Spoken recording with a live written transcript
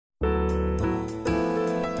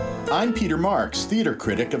I'm Peter Marks, theater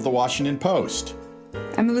critic of The Washington Post.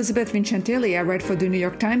 I'm Elizabeth Vincentelli. I write for The New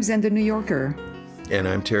York Times and The New Yorker. And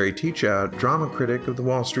I'm Terry Teachout, drama critic of The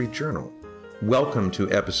Wall Street Journal. Welcome to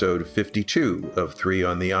episode 52 of Three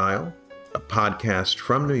on the Aisle, a podcast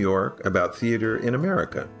from New York about theater in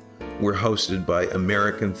America. We're hosted by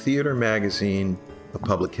American Theater Magazine, a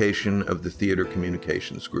publication of the Theater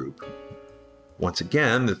Communications Group. Once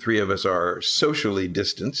again, the three of us are socially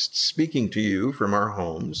distanced, speaking to you from our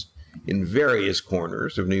homes in various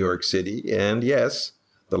corners of New York City. And yes,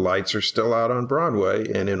 the lights are still out on Broadway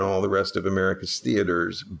and in all the rest of America's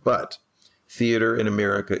theaters, but theater in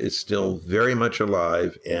America is still very much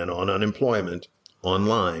alive and on unemployment,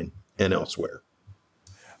 online and elsewhere.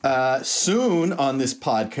 Soon on this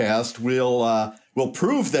podcast, we'll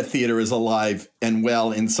prove that theater is alive and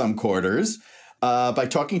well in some quarters by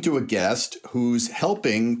talking to a guest who's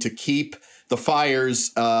helping to keep the fires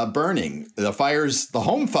burning. The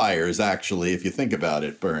home fires, actually, if you think about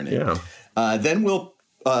it, burning. Yeah. Then we'll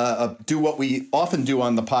do what we often do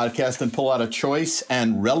on the podcast and pull out a choice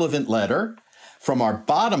and relevant letter from our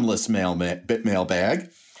bottomless mailbag,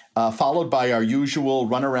 followed by our usual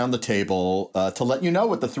run around the table to let you know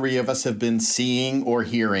what the three of us have been seeing or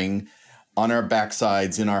hearing on our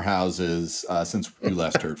backsides in our houses since you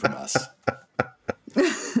last heard from us.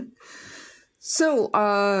 So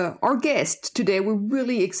our guest today, we're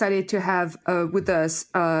really excited to have with us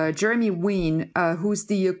Jeremy Wien, who's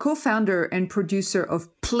the co-founder and producer of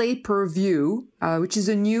Play Per View, which is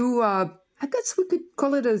a new, I guess we could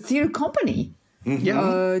call it a theater company. Mm-hmm.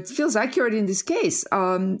 Yeah. It feels accurate in this case.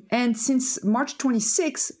 And since March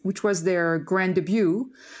 26, which was their grand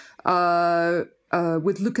debut,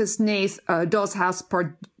 with Lucas Hnath, Doll's House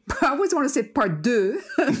Part... I always want to say Part 2.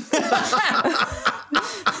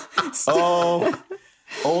 Oh,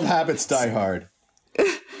 old habits die hard.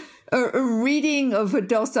 A reading of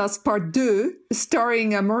Doll's House Part 2,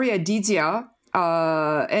 starring Maria Didia.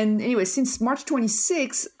 And anyway, since March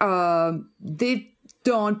 26, they've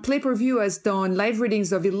done, Play Per View has done live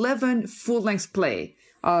readings of 11 full-length play,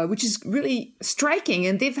 which is really striking.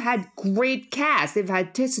 And they've had great cast. They've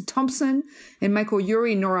had Tessa Thompson and Michael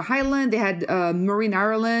Urie and Nora Hyland. They had Maureen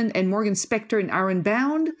Ireland and Morgan Spector in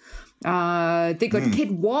Ironbound. They got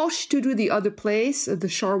Kate Walsh to do the other plays, the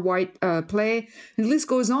Char White play. And the list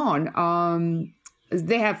goes on.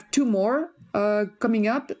 They have two more coming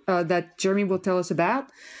up that Jeremy will tell us about.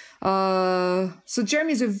 So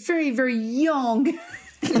Jeremy is a very, very young,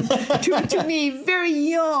 to me, very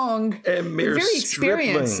young, very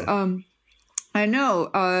experienced. I know,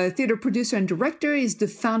 theater producer and director. Is the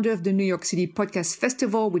founder of the New York City Podcast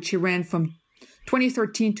Festival, which he ran from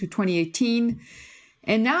 2013 to 2018.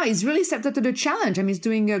 And now he's really stepped up to the challenge. I mean, he's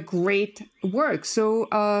doing a great work. So,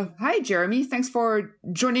 hi, Jeremy. Thanks for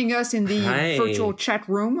joining us in the virtual chat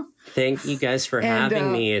room. Thank you guys for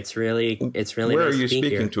having me. It's really Where nice are you to be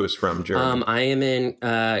speaking here. to us from, Jeremy? I am in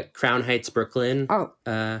Crown Heights, Brooklyn. Oh,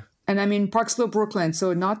 and I'm in Park Slope, Brooklyn,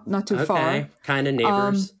 so not too far. Okay, kind of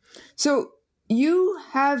neighbors. So you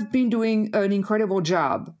have been doing an incredible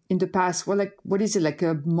job in the past, what is it, like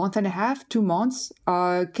a month and a half, 2 months?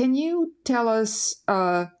 Can you tell us,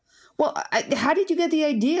 how did you get the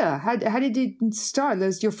idea? How did it start?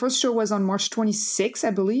 Your first show was on March 26,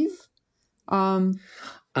 I believe. Yeah.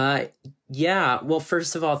 Well,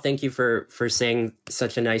 first of all, thank you for saying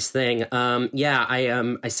such a nice thing.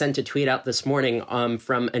 I sent a tweet out this morning,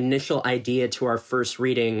 from initial idea to our first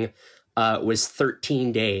reading, was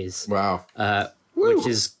 13 days. Wow. Which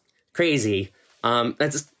is crazy.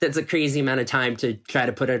 That's a crazy amount of time to try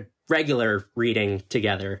to put a regular reading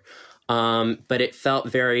together. But it felt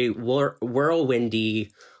very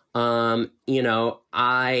whirlwindy. There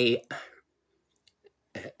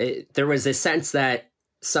was a sense that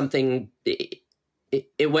this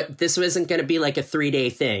wasn't going to be like a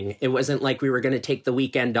 3-day thing. It wasn't like we were going to take the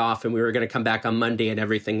weekend off and we were going to come back on Monday and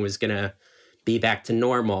everything was going to be back to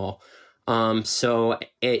normal. So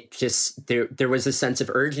it just, there was a sense of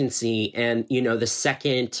urgency, and, the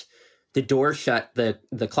second the door shut, the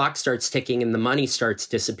clock starts ticking and the money starts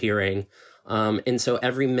disappearing. And so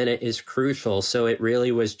every minute is crucial. So it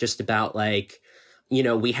really was just about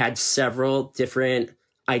we had several different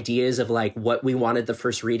ideas of what we wanted the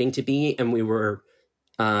first reading to be. And we were,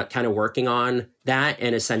 kind of working on that.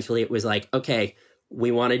 And essentially it was okay,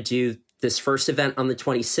 we want to do this first event on the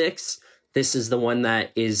 26th. This is the one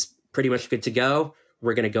that is pretty much good to go.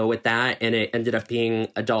 We're going to go with that. And it ended up being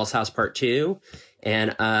A Doll's House Part 2.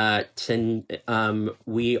 And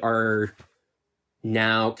we are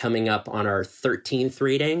now coming up on our 13th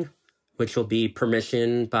reading, which will be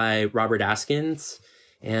Permission by Robert Askins.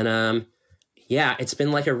 And it's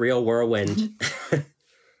been like a real whirlwind.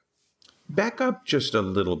 Back up just a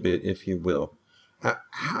little bit, if you will.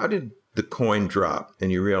 How did the coin drop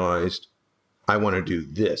and you realized, I want to do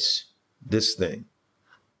this thing?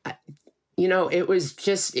 It was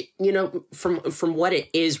just, from what it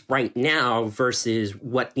is right now versus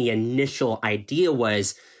what the initial idea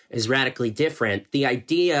was is radically different. The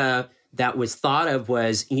idea that was thought of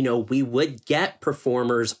was, we would get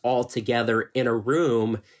performers all together in a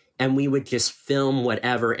room and we would just film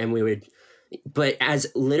whatever but as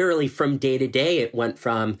literally from day to day, it went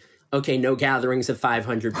from, okay, no gatherings of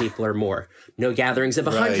 500 people or more, no gatherings of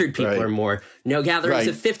 100 people or more, no gatherings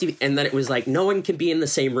of 50. And then it was like, no one can be in the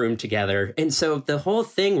same room together. And so the whole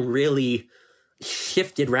thing really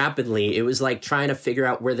shifted rapidly. It was like trying to figure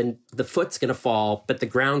out where the foot's going to fall, but the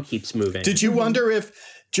ground keeps moving. Did you wonder if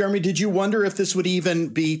this would even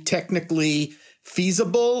be technically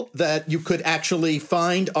feasible, that you could actually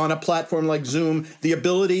find on a platform like Zoom the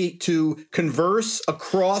ability to converse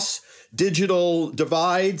across digital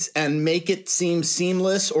divides and make it seem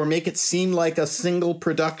seamless or make it seem like a single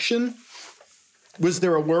production? Was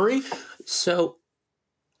there a worry? So,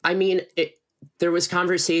 there was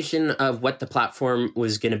conversation of what the platform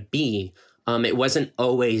was going to be. It wasn't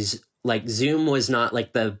always like Zoom was not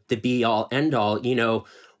like the be all end all. It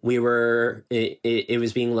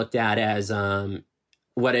was being looked at as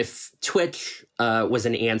what if Twitch was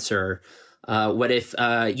an answer? What if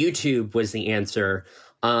YouTube was the answer?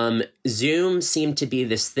 Zoom seemed to be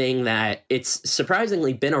this thing that it's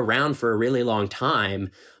surprisingly been around for a really long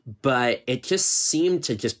time, but it just seemed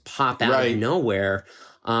to just pop out of nowhere.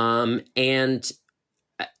 And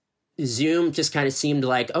Zoom just kind of seemed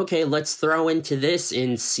like, okay, let's throw into this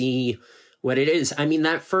and see what it is.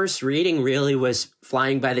 That first reading really was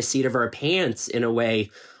flying by the seat of our pants in a way.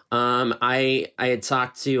 I had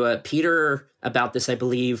talked to Peter about this, I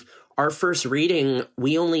believe. Our first reading,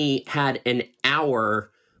 we only had an hour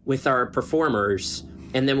with our performers,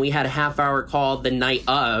 and then we had a half-hour call the night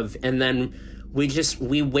of, and then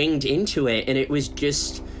we winged into it, and it was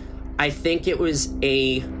just, I think it was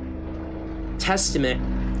a testament.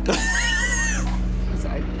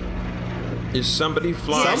 Is somebody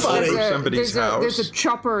flying over somebody's house? There's a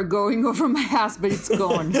chopper going over my house, but it's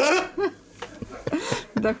gone. Yeah,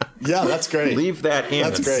 that's great. Leave that in.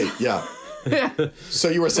 That's great. Yeah. So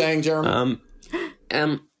you were saying, Jeremy?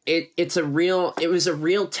 It was a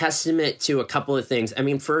real testament to a couple of things.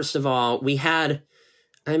 First of all, we had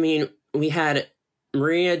Maria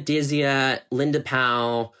Dizia, Linda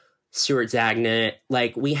Powell, Stuart Zagnut.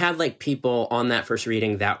 Like, we had like people on that first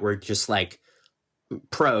reading that were just like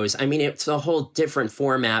pros. It's a whole different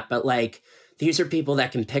format, but like, these are people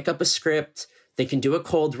that can pick up a script, they can do a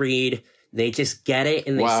cold read, they just get it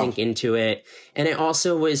and they sink into it. And it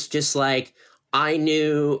also was just like, I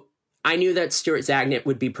knew that Stuart Zagnut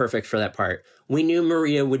would be perfect for that part. We knew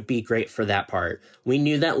Maria would be great for that part. We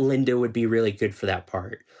knew that Linda would be really good for that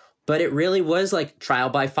part. But it really was like trial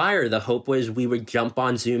by fire. The hope was we would jump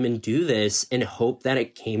on Zoom and do this and hope that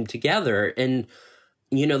it came together. And,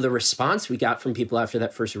 the response we got from people after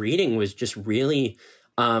that first reading was just really,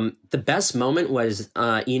 the best moment was,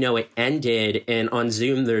 it ended, and on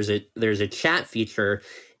Zoom there's a chat feature.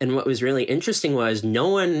 And what was really interesting was no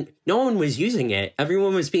one was using it.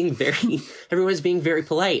 Everyone was being very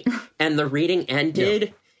polite. And the reading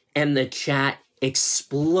ended and the chat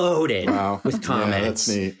exploded with comments. Yeah, that's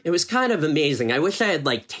neat. It was kind of amazing. I wish I had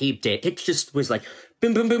like taped it. It just was like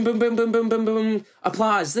boom, boom, boom, boom, boom, boom, boom, boom, boom.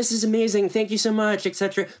 Applause. This is amazing. Thank you so much,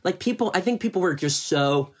 etc. Like I think people were just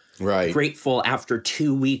so grateful after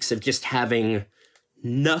 2 weeks of just having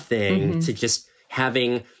nothing to just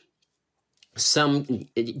having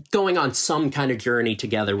going on some kind of journey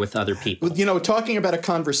together with other people. Talking about a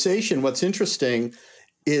conversation, what's interesting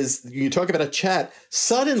is you talk about a chat,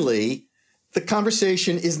 suddenly the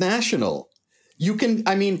conversation is national. You can,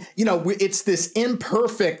 it's this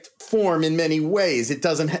imperfect form in many ways. It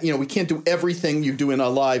doesn't, we can't do everything you do in a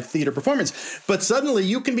live theater performance, but suddenly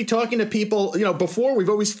you can be talking to people, before we've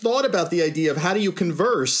always thought about the idea of how do you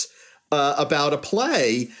converse about a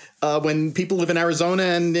play when people live in Arizona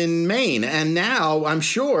and in Maine. And now I'm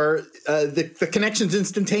sure the connection's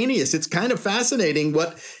instantaneous. It's kind of fascinating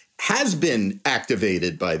what has been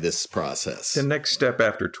activated by this process. The next step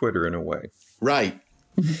after Twitter, in a way. Right.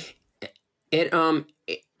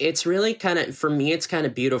 It's really kind of, for me, it's kind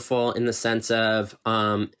of beautiful in the sense of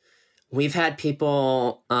we've had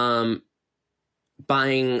people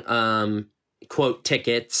buying quote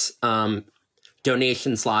tickets,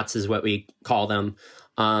 donation slots is what we call them.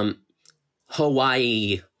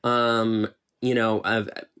 Hawaii,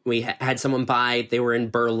 we had someone buy, they were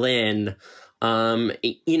in Berlin.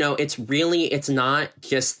 It's not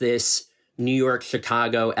just this New York,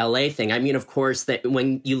 Chicago, LA thing. I mean, of course, that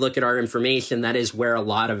when you look at our information, that is where a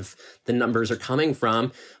lot of the numbers are coming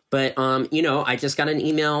from. But, I just got an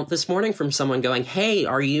email this morning from someone going, hey,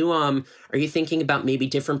 are you thinking about maybe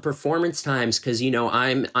different performance times? Cause,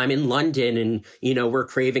 I'm in London and, we're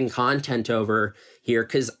craving content over here.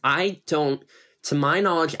 Cause to my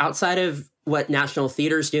knowledge, outside of what National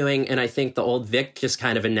Theater's doing, and I think the Old Vic just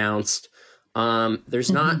kind of announced,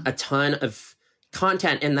 there's not a ton of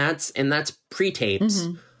content, and that's pre-tapes.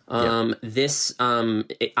 I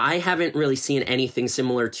haven't really seen anything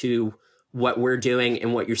similar to what we're doing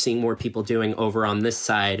and what you're seeing more people doing over on this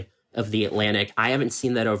side of the Atlantic. I haven't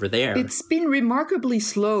seen that over there. It's been remarkably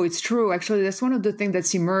slow. It's true. Actually, that's one of the things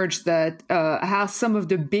that's emerged, that how some of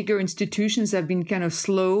the bigger institutions have been kind of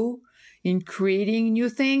slow in creating new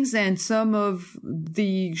things, and some of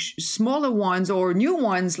the smaller ones or new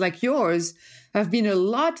ones like yours have been a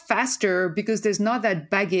lot faster, because there's not that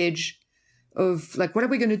baggage of like, what are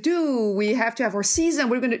we going to do? We have to have our season.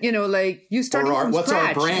 We're going to, you starting from what's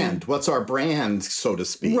scratch. Our brand? What's our brand, so to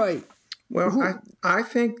speak? Right. Well, I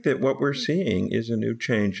think that what we're seeing is a new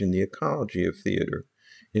change in the ecology of theater,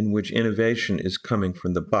 in which innovation is coming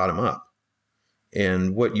from the bottom up.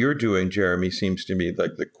 And what you're doing, Jeremy, seems to me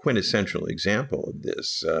like the quintessential example of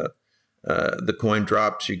this. The coin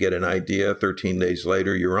drops, you get an idea, 13 days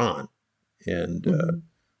later, you're on. And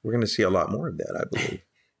we're going to see a lot more of that, I believe.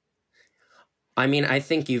 I mean, I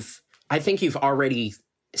think you've already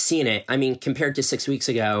seen it. I mean, compared to 6 weeks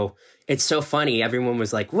ago, it's so funny. Everyone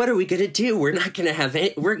was like, what are we going to do? We're not going to have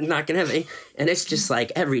any. And it's just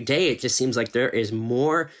like every day, it just seems like there is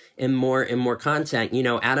more and more and more content.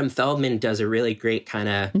 Adam Feldman does a really great kind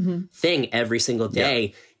of thing every single day.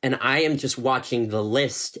 Yeah. And I am just watching the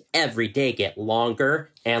list every day get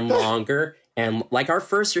longer and longer. And like our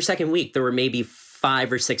first or second week, there were maybe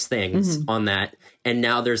 5 or 6 things on that. And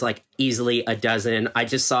now there's like easily a dozen. I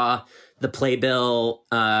just saw the Playbill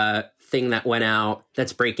thing that went out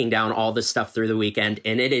that's breaking down all the stuff through the weekend.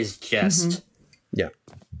 And it is just,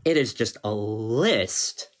 it is just a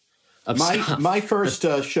list of stuff. My first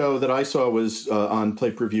show that I saw was on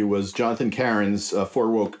Play Preview was Jonathan Caron's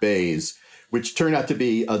Four Woke Bays, which turned out to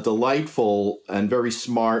be a delightful and very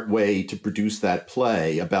smart way to produce that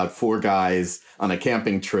play about 4 guys on a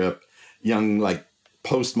camping trip, young, like,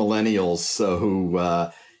 post-millennials who,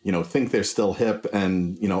 think they're still hip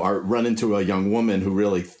and, run into a young woman who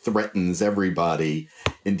really threatens everybody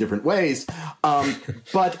in different ways.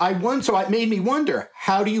 But so it made me wonder,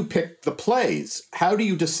 how do you pick the plays? How do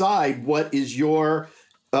you decide what is your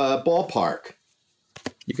ballpark?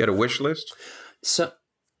 You got a wish list? So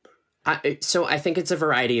I think it's a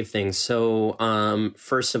variety of things. So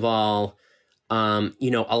first of all,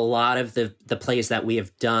 a lot of the plays that we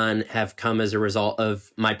have done have come as a result of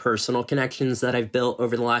my personal connections that I've built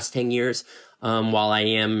over the last 10 years. While I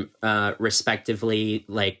am respectively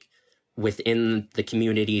like within the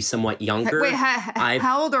community somewhat younger. Wait,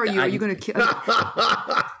 how old are you? Are you going to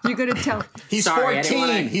you're going to tell? He's Sorry,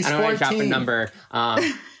 14. He's 14. I don't want to drop a number.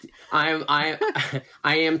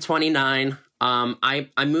 I am 29.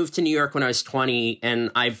 I moved to New York when I was 20,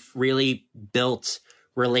 and I've really built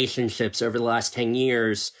relationships over the last 10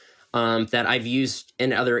 years that I've used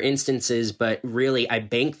in other instances, but really I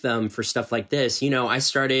bank them for stuff like this. I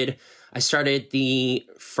started the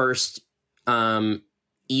first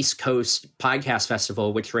East Coast podcast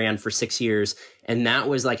festival, which ran for 6 years. And that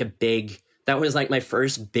was like my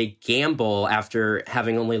first big gamble after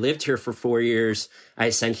having only lived here for 4 years. I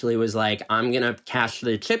essentially was like, I'm going to cash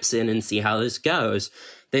the chips in and see how this goes.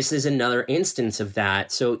 This is another instance of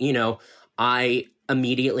that. So, I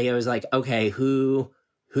was like, okay, who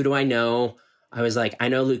do I know? I was like, I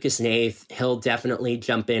know Lucas Nath. He'll definitely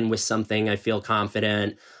jump in with something. I feel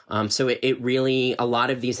confident. So it really, a lot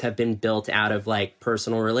of these have been built out of like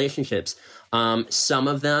personal relationships. Some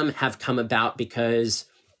of them have come about because,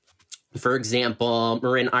 for example,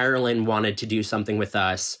 Marin Ireland wanted to do something with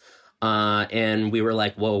us. And we were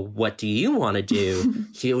like, well, what do you want to do?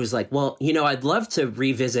 She was like, well, I'd love to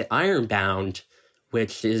revisit Ironbound,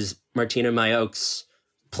 which is Martina Mayock's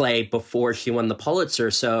play before she won the Pulitzer.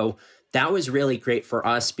 So that was really great for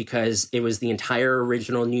us because it was the entire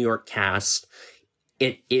original New York cast.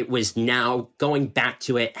 It was now going back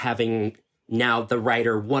to it, having now the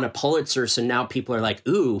writer won a Pulitzer. So now people are like,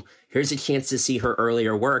 ooh, here's a chance to see her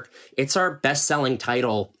earlier work. It's our best-selling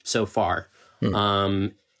title so far.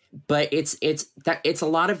 But it's a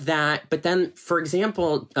lot of that. But then, for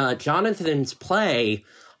example, Jonathan's play,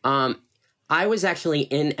 I was actually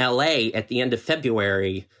in LA at the end of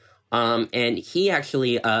February, and he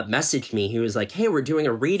actually messaged me. He was like, hey, we're doing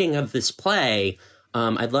a reading of this play.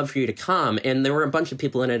 I'd love for you to come. And there were a bunch of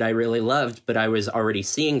people in it I really loved, but I was already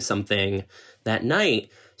seeing something that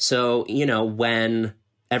night. So, when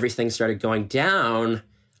everything started going down,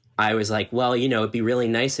 I was like, well, it'd be really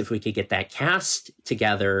nice if we could get that cast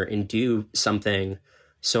together and do something.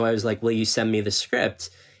 So I was like, will you send me the script?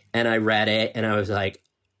 And I read it and I was like,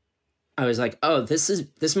 oh,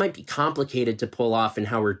 this might be complicated to pull off in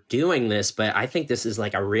how we're doing this, but I think this is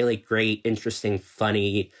like a really great, interesting,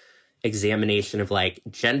 funny examination of like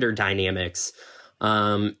gender dynamics.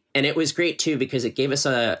 And it was great too, because it gave us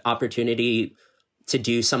an opportunity to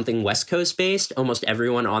do something West Coast based. Almost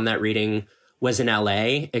everyone on that reading was in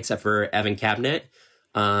LA except for Evan Cabinet.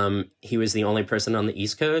 He was the only person on the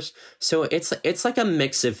East Coast. So it's like a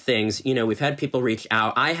mix of things. We've had people reach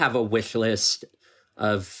out. I have a wish list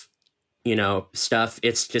of, stuff.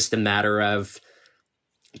 It's just a matter of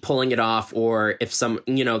pulling it off, or if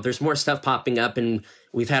there's more stuff popping up, and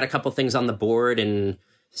we've had a couple things on the board and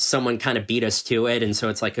someone kind of beat us to it. And so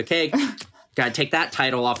it's like, okay, got to take that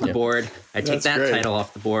title off the board. I take that title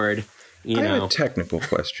off the board. I have a technical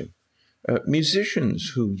question.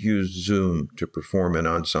 Musicians who use Zoom to perform in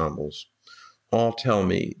ensembles all tell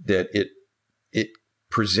me that it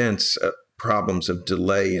presents problems of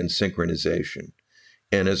delay in synchronization.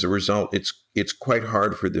 And as a result, it's quite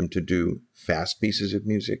hard for them to do fast pieces of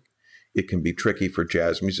music. It can be tricky for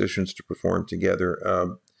jazz musicians to perform together.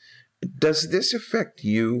 Does this affect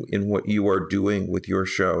you in what you are doing with your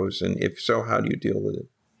shows? And if so, how do you deal with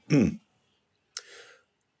it?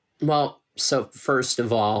 Well, so first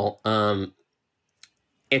of all,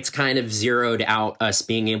 it's kind of zeroed out us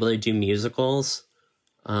being able to do musicals.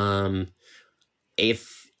 We've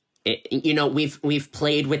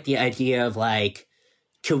played with the idea of like,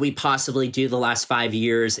 could we possibly do the last 5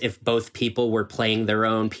 years if both people were playing their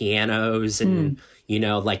own pianos and,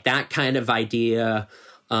 like that kind of idea.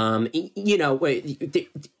 We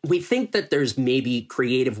think that there's maybe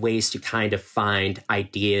creative ways to kind of find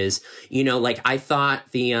ideas, like I thought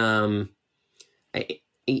you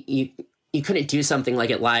couldn't do something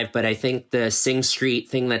like it live, but I think the Sing Street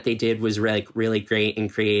thing that they did was really great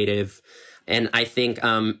and creative. And I think,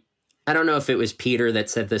 I don't know if it was Peter that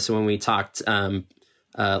said this when we talked,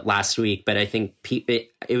 last week, but I think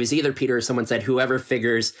it was either Peter or someone said, whoever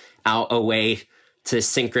figures out a way to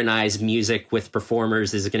synchronize music with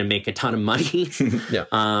performers is going to make a ton of money. Yeah.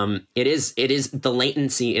 It is the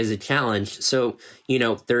latency is a challenge. So,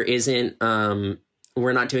 there isn't,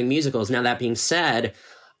 we're not doing musicals. Now, that being said,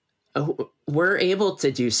 we're able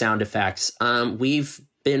to do sound effects. We've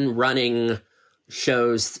been running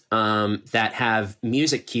shows, that have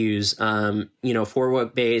music cues. Four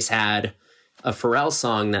Woke Bays had a Pharrell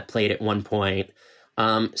song that played at one point.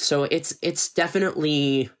 So it's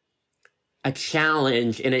definitely a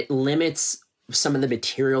challenge, and it limits some of the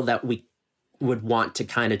material that we would want to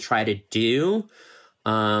kind of try to do.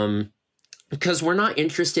 Because we're not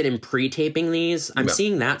interested in pre-taping these. I'm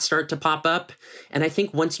seeing that start to pop up. And I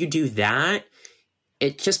think once you do that,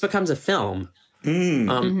 it just becomes a film.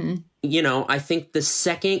 I think the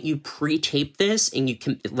second you pre-tape this and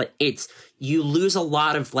you lose a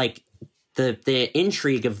lot of like the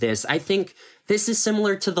intrigue of this. I think this is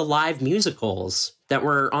similar to the live musicals that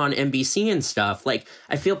were on NBC and stuff. Like,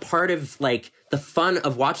 I feel part of like the fun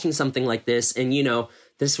of watching something like this. And,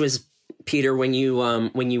 this was Peter, when you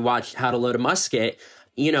watched How to Load a Musket,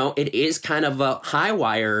 it is kind of a high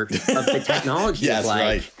wire of the technology. Yes, like,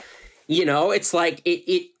 right. It's like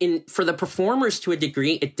for the performers to a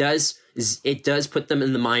degree, it does put them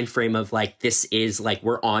in the mind frame of like, this is like,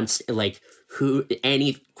 we're on like,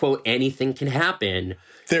 anything can happen.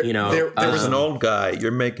 There was an old guy.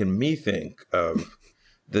 You're making me think of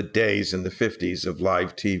the days in the 50s of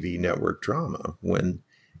live TV network drama when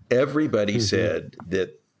everybody said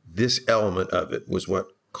that this element of it was what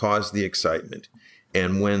caused the excitement.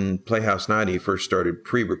 And when Playhouse 90 first started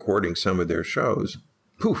pre-recording some of their shows,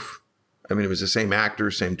 poof. I mean, it was the same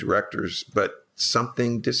actors, same directors, but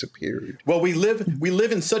something disappeared. Well, we live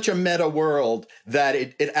in such a meta world that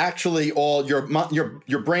it actually all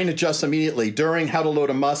your brain adjusts immediately. During How to Load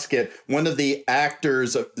a Musket, one of the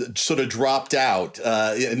actors sort of dropped out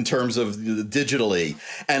in terms of digitally,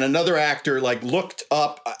 and another actor like looked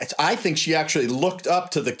up. I think she actually looked up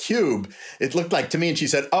to the cube. It looked like to me, and she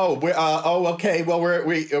said, okay. Well,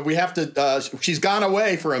 we have to. She's gone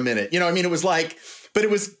away for a minute. It was like. But it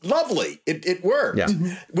was lovely. It worked. Yeah.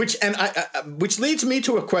 Which leads me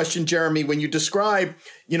to a question, Jeremy. When you describe,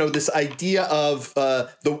 this idea of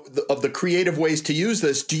the creative ways to use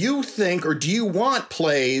this, do you think, or do you want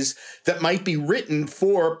plays that might be written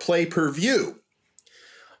for pay-per-view?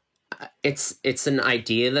 It's an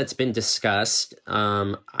idea that's been discussed.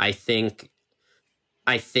 I think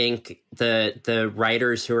I think the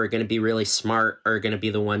writers who are going to be really smart are going to be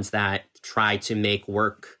the ones that try to make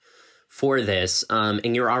work for this.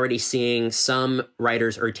 And you're already seeing some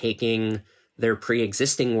writers are taking their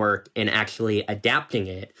pre-existing work and actually adapting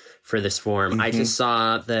it for this form. I just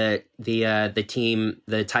saw the team,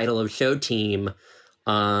 the Title of Show team.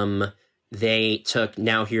 They took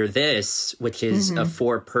Now Hear This, which is a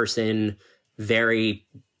 4-person, very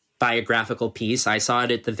biographical piece. I saw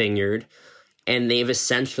it at the Vineyard. And they've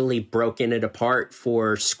essentially broken it apart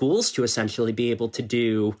for schools to essentially be able to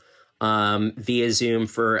do via Zoom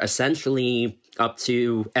for essentially up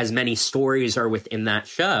to as many stories are within that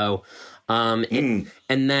show. And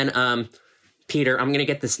then, Peter, I'm going to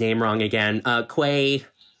get this name wrong again. Quay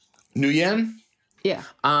Nguyen? Yeah.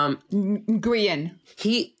 Nguyen.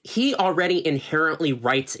 He already inherently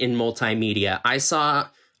writes in multimedia. I saw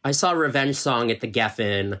Revenge Song at the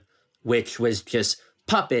Geffen, which was just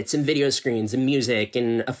puppets and video screens and music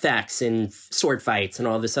and effects and sword fights and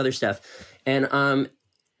all this other stuff. And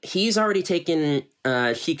he's already taken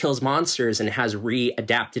She Kills Monsters and has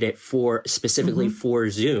readapted it for specifically for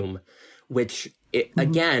Zoom, which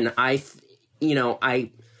again,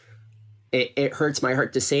 it hurts my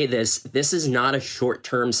heart to say this. This is not a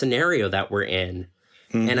short-term scenario that we're in.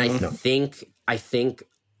 And I think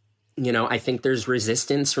there's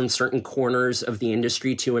resistance from certain corners of the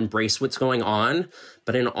industry to embrace what's going on.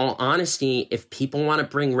 But in all honesty, if people want to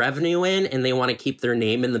bring revenue in and they want to keep their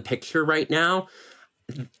name in the picture right now,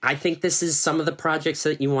 I think this is some of the projects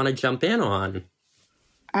that you want to jump in on.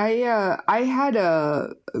 I had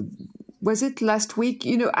was it last week?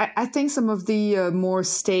 I think some of the more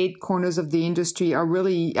staid corners of the industry are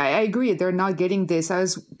really, I agree, they're not getting this. I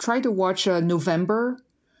was trying to watch November,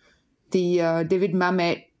 the David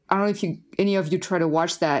Mamet. I don't know if any of you try to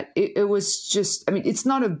watch that. It was just, it's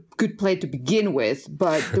not a good play to begin with,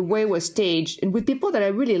 but the way it was staged and with people that I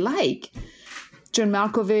really like, John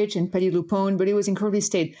Malkovich and Patti LuPone, but it was incredibly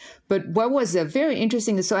staged. But what was very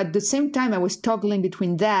interesting, so at the same time, I was toggling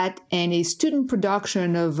between that and a student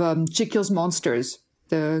production of She Kills Monsters,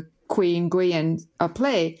 the Quay Nguyen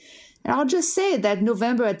play. And I'll just say that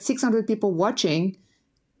November had 600 people watching,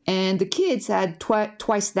 and the kids had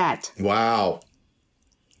twice that. Wow.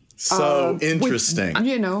 So interesting.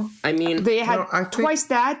 They had twice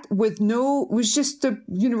that with it was just a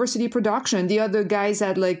university production. The other guys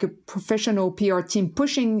had like a professional PR team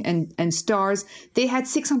pushing and stars. They had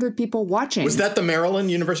 600 people watching. Was that the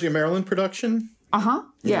University of Maryland production?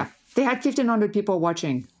 Yeah. They had 1,500 people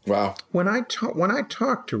watching. Wow. When I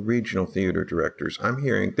talk to regional theater directors, I'm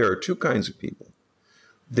hearing there are two kinds of people.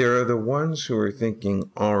 There are the ones who are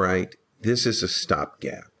thinking, all right, this is a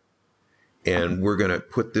stopgap. And we're going to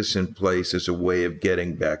put this in place as a way of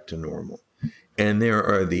getting back to normal. And there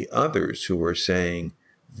are the others who are saying,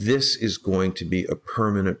 this is going to be a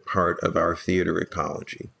permanent part of our theater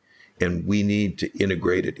ecology, and we need to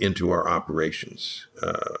integrate it into our operations.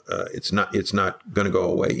 It's not going to go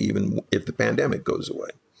away, even if the pandemic goes away.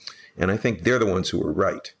 And I think they're the ones who are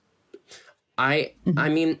right. I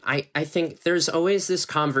think there's always this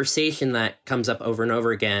conversation that comes up over and over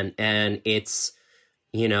again, and it's,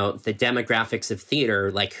 the demographics of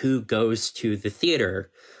theater, like who goes to the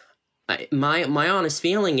theater. My honest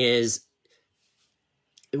feeling is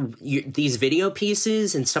these video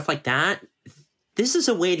pieces and stuff like that, this is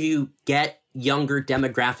a way to get younger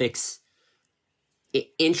demographics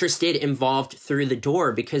interested, involved through the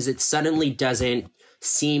door, because it suddenly doesn't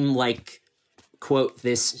seem like, quote,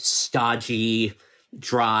 this stodgy,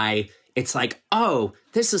 dry. It's like, oh,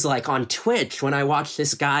 this is like on Twitch when I watch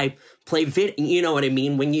this guy play video. You know what I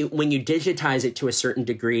mean? When you digitize it to a certain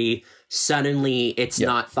degree, suddenly it's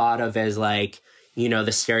not thought of as like, the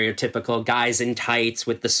stereotypical guys in tights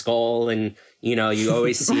with the skull. And, you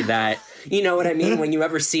always see that, you know what I mean? When you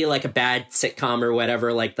ever see like a bad sitcom or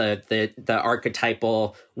whatever, like the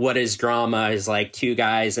archetypal, what is drama is like two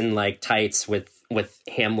guys in like tights with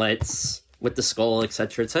Hamlets, with the skull, et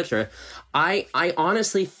cetera, et cetera. I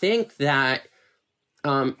honestly think that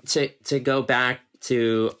to go back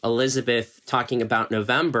to Elizabeth talking about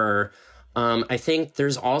November, I think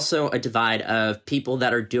there's also a divide of people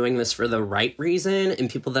that are doing this for the right reason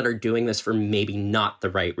and people that are doing this for maybe not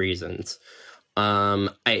the right reasons.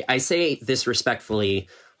 I say this respectfully.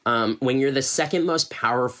 When you're the second most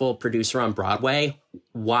powerful producer on Broadway,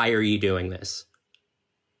 why are you doing this?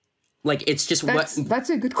 Like, it's just that's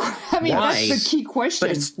a good question. That's the key question.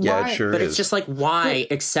 But it's, yeah, it sure but is. it's just like, why,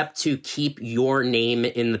 except to keep your name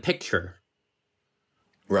in the picture?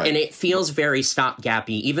 Right. And it feels very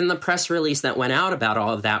stopgappy. Even the press release that went out about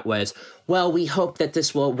all of that was, well, we hope that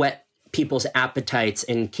this will whet people's appetites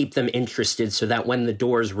and keep them interested so that when the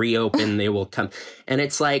doors reopen, they will come. And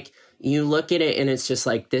it's like, you look at it and it's just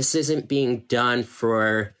like, this isn't being done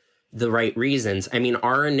for the right reasons. I mean,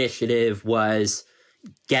 our initiative was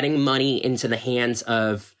getting money into the hands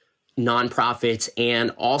of nonprofits and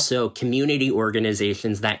also community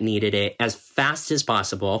organizations that needed it as fast as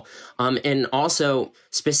possible. And also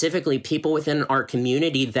specifically people within our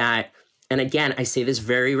community that, and again, I say this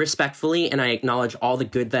very respectfully and I acknowledge all the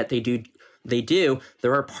good that they do.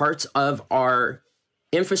 There are parts of our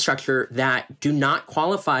infrastructure that do not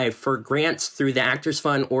qualify for grants through the Actors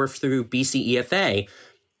Fund or through BCEFA.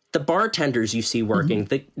 The bartenders you see working,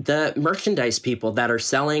 the merchandise people that are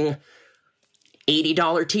selling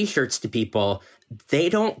 $80 t-shirts to people, they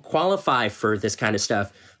don't qualify for this kind of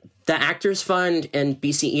stuff. The Actors Fund and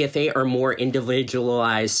BCEFA are more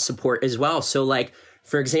individualized support as well. So like,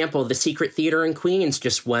 for example, the Secret Theater in Queens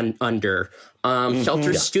just went under.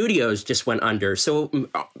 Shelter Studios just went under. So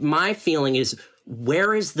my feeling is,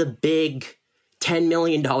 where is the big $10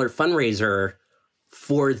 million fundraiser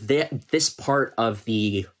for this part of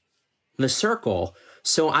the circle?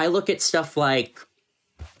 So I look at stuff like,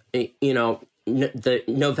 the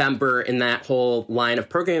November and that whole line of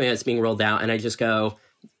programming that's being rolled out, and I just go,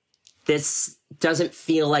 this doesn't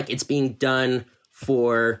feel like it's being done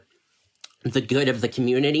for the good of the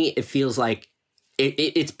community. It feels like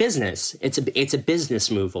it's business. It's a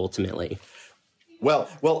business move ultimately.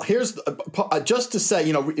 Well, here's just to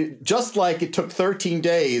say, just like it took 13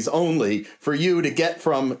 days only for you to get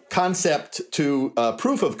from concept to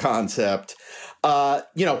proof of concept,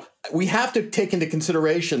 we have to take into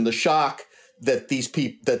consideration the shock that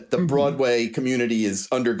that the Broadway community is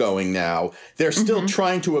undergoing now. They're still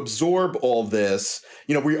trying to absorb all this.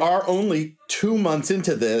 We are only 2 months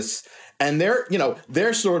into this, and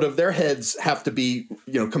they're sort of, their heads have to be,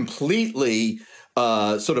 completely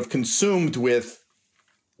sort of consumed with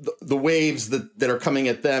the waves that are coming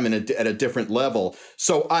at them at a different level.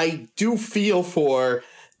 So I do feel for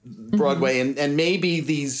Broadway, and maybe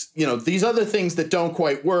these other things that don't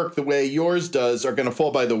quite work the way yours does are going to fall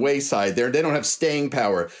by the wayside. They don't have staying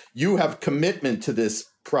power. You have commitment to this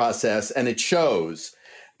process, and it shows.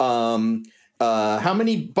 How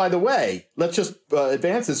many? By the way, let's just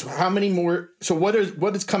advance this. How many more? So what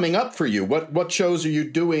is coming up for you? What shows are you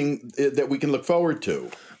doing that we can look forward to?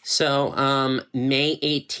 So May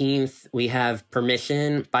 18th, we have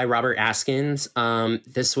Permission by Robert Askins.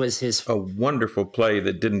 This was a wonderful play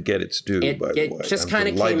that didn't get its due, by the way. It just kind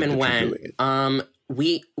of came and went.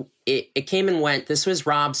 It came and went. This was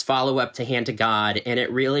Rob's follow-up to Hand to God, and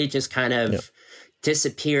it really just kind of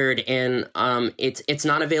disappeared, and it's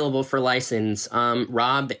not available for license.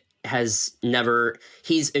 Rob has never...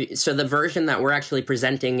 So the version that we're actually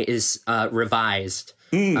presenting is revised.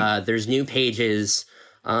 There's new pages...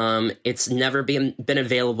 it's never been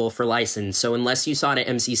available for license. So unless you saw it at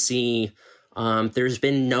MCC, there's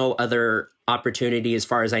been no other opportunity as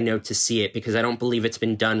far as I know to see it, because I don't believe it's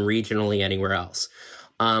been done regionally anywhere else.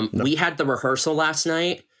 We had the rehearsal last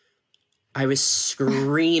night. I was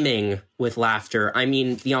screaming with laughter. I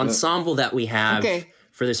mean, the ensemble that we have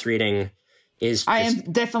for this reading is... I am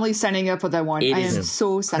definitely signing up for that one. I am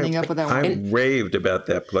so signing up for that one. I raved about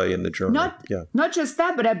that play in the journal. Not just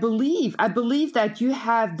that, but I believe that you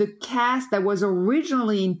have the cast that was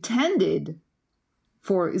originally intended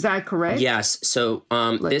for. Is that correct? Yes. So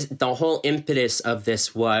the whole impetus of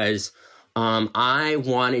this was I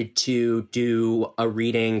wanted to do a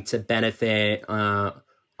reading to benefit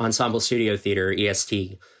Ensemble Studio Theater,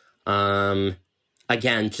 EST.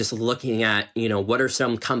 Again, just looking at, what are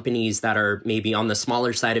some companies that are maybe on the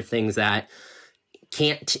smaller side of things that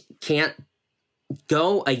can't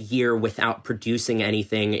go a year without producing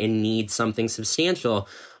anything and need something substantial.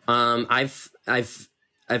 I've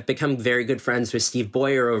become very good friends with Steve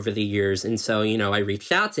Boyer over the years. And so, I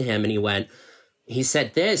reached out to him and he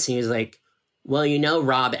said this, and he was like, well,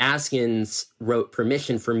 Rob Askins wrote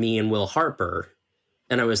Permission for me and Will Harper.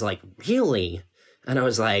 And I was like, really? And I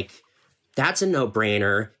was like, that's a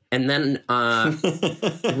no-brainer. And then look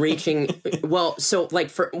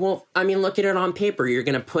at it on paper. You're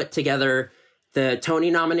going to put together the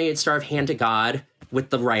Tony-nominated star of Hand to God with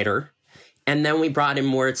the writer. And then we brought in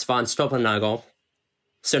Moritz von Stolpernagel.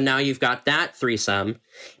 So now you've got that threesome.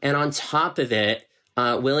 And on top of it,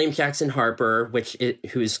 William Jackson Harper,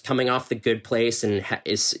 who's coming off The Good Place and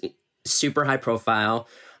is super high profile.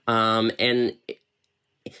 And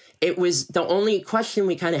it was, the only question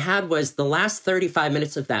we kind of had was, the last 35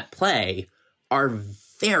 minutes of that play are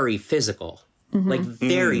very physical, like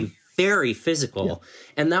very, very physical. Yeah.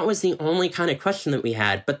 And that was the only kind of question that we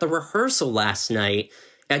had. But the rehearsal last night,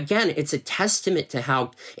 again, it's a testament to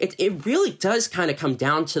how it really does kind of come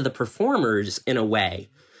down to the performers in a way.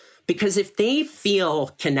 Because if they feel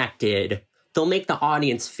connected, they'll make the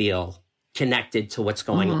audience feel connected to what's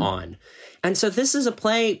going on. And so this is a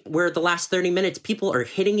play where the last 30 minutes, people are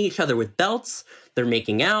hitting each other with belts. They're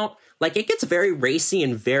making out. Like, it gets very racy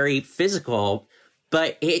and very physical,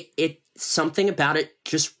 but it something about it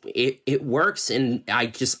just, it works. And I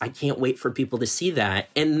can't wait for people to see that.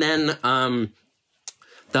 And then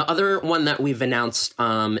the other one that we've announced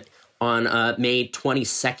on May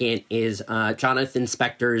 22nd is Jonathan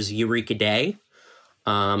Spector's Eureka Day,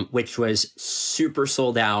 which was super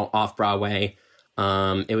sold out off Broadway.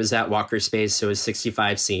 It was at Walker Space, so it was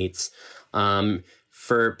 65 seats.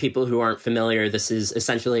 For people who aren't familiar, this is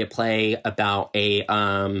essentially a play about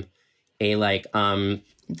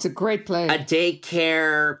it's a great play. A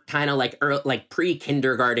daycare kind of like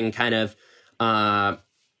pre-kindergarten kind of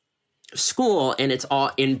school, and it's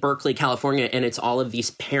all in Berkeley, California, and it's all of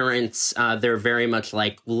these parents. They're very much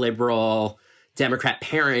like liberal Democrat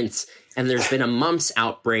parents, and there's been a mumps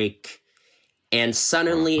outbreak, and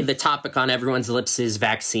suddenly the topic on everyone's lips is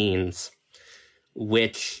vaccines,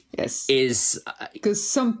 which is because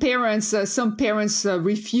some parents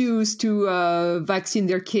refuse to vaccine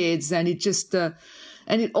their kids, and it just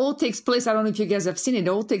and it all takes place. I don't know if you guys have seen it. It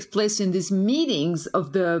all takes place in these meetings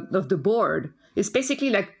of the board. It's basically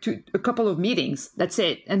like a couple of meetings. That's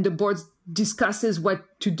it. And the board discusses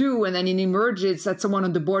what to do. And then it emerges that someone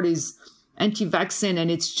on the board is anti-vaccine. And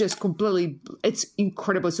it's just it's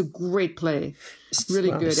incredible. It's a great play. It's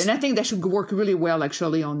really good. And I think that should work really well,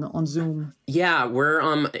 actually, on Zoom. Yeah, we're,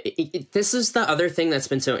 this is the other thing that's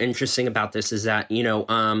been so interesting about this is that,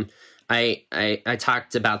 I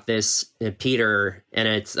talked about this, Peter, and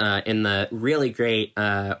it's in the really great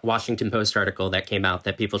Washington Post article that came out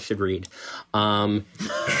that people should read.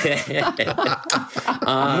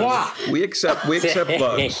 We accept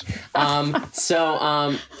bugs.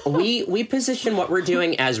 We position what we're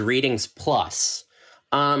doing as Readings Plus.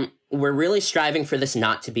 We're really striving for this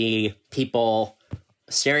not to be people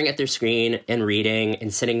staring at their screen and reading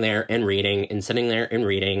and sitting there and reading and sitting there and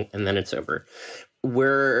reading, and then it's over.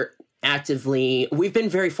 We've been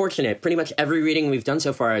very fortunate. Pretty much every reading we've done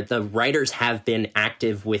so far, the writers have been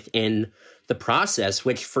active within the process,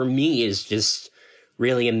 which for me is just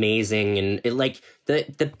really amazing. And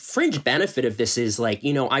the fringe benefit of this is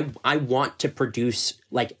I want to produce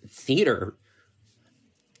theater.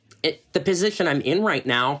 The position I'm in right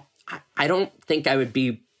now, I don't think I would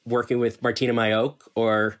be working with Martina Mayock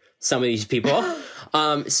or some of these people.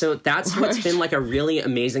 So that's what's been a really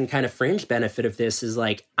amazing kind of fringe benefit of this is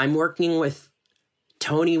I'm working with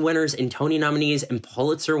Tony winners and Tony nominees and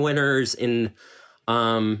Pulitzer winners, and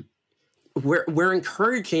we're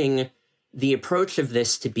encouraging the approach of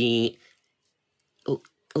this to be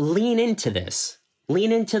lean into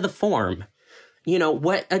the form.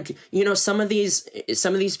 Some of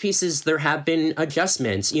these pieces, there have been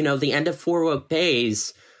adjustments. The end of Four Woke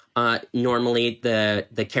Bays. Normally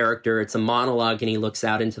the character, it's a monologue, and he looks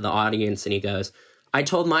out into the audience and he goes, I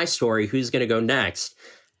told my story, who's going to go next?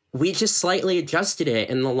 We just slightly adjusted it,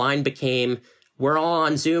 and the line became, we're all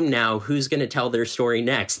on Zoom now, who's going to tell their story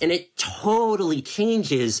next? And it totally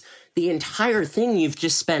changes the entire thing you've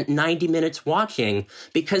just spent 90 minutes watching,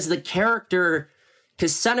 because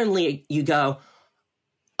suddenly you go,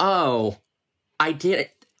 oh, I did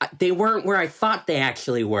it. They weren't where I thought they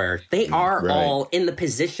actually were. They are all in the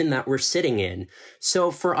position that we're sitting in. So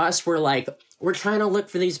for us, we're trying to look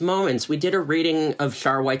for these moments. We did a reading of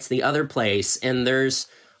Char White's The Other Place, and there's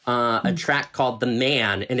a track called The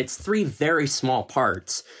Man, and it's 3 very small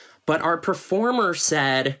parts. But our performer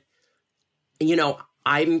said,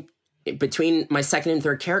 I'm between my second and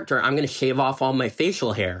third character, I'm going to shave off all my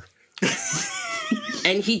facial hair.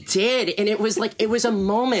 And he did. And it was a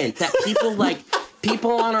moment that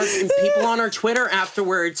people on our Twitter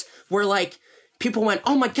afterwards were people went,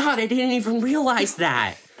 oh my God, I didn't even realize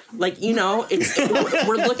that.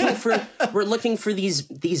 We're looking for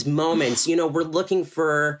these moments. We're looking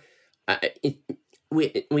for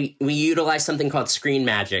we utilize something called screen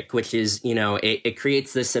magic, which is it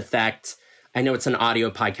creates this effect. I know it's an audio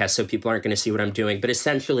podcast, so people aren't going to see what I'm doing, but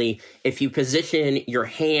essentially, if you position your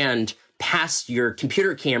hand past your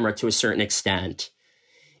computer camera to a certain extent,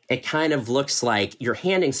 it kind of looks like you're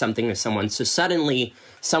handing something to someone. So suddenly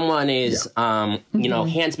someone is,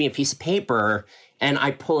 hands me a piece of paper, and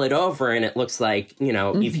I pull it over, and it looks like,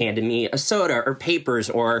 you've handed me a soda or papers,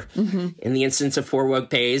 or in the instance of Four Woke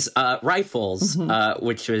Bays, rifles,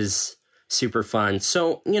 which was super fun.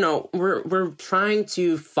 So, we're trying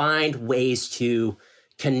to find ways to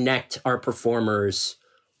connect our performers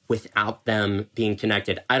without them being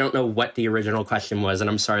connected. I don't know what the original question was, and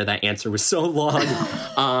I'm sorry that answer was so long.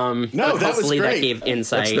 No, that was great. That gave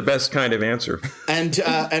insight. That's the best kind of answer.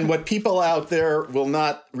 And what people out there will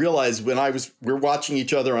not realize, we're watching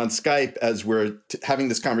each other on Skype as we're having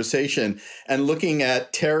this conversation and looking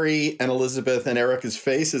at Terry and Elizabeth and Erica's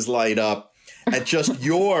faces light up at just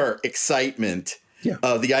your excitement. Yeah.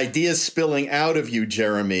 The ideas spilling out of you,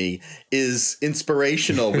 Jeremy, is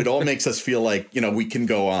inspirational. It all makes us feel like, we can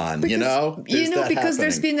go on, because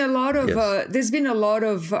there's been a lot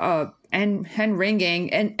of hand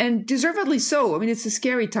wringing and deservedly so. I mean, it's a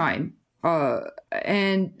scary time.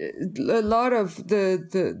 And a lot of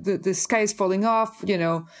the sky is falling off,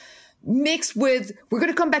 mixed with, we're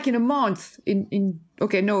going to come back in a month in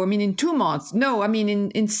 2 months. No, I mean,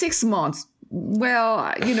 in 6 months.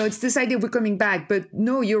 Well, it's this idea we're coming back, but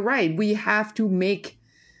no, you're right. We have to make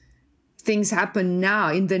things happen now,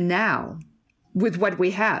 in the now, with what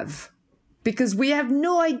we have, because we have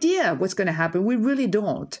no idea what's going to happen. We really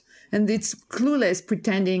don't. And it's clueless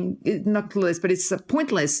pretending, not clueless, but it's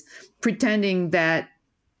pointless pretending that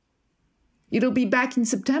it'll be back in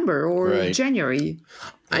September or January.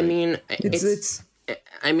 I mean,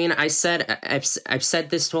 I've said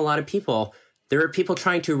this to a lot of people. There are people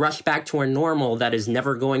trying to rush back to a normal that is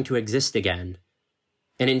never going to exist again.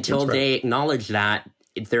 And until they acknowledge that,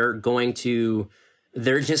 they're going to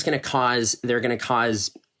cause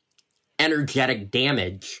energetic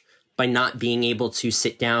damage by not being able to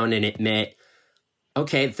sit down and admit,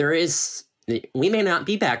 okay, we may not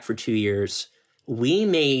be back for 2 years. We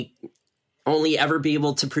may only ever be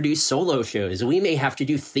able to produce solo shows. We may have to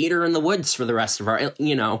do theater in the woods for the rest of our,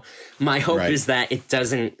 my hope is that it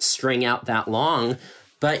doesn't string out that long.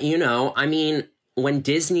 But, when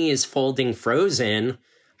Disney is folding Frozen,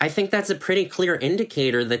 I think that's a pretty clear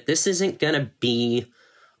indicator that this isn't going to be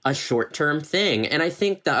a short-term thing. And I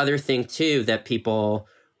think the other thing, too, that people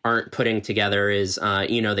aren't putting together is,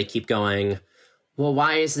 they keep going, well,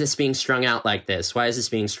 why is this being strung out like this? Why is this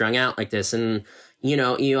being strung out like this? And,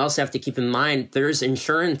 you also have to keep in mind there's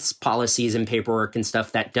insurance policies and paperwork and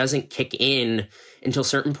stuff that doesn't kick in until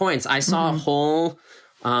certain points. I saw a whole,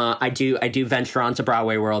 I do venture onto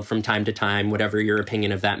Broadway World from time to time, whatever your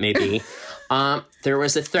opinion of that may be. There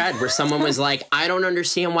was a thread where someone was like, I don't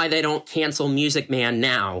understand why they don't cancel Music Man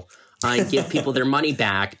now. Give people their money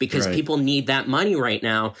back because people need that money right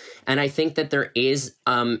now. And I think that there is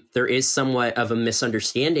somewhat of a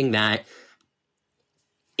misunderstanding that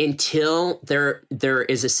until there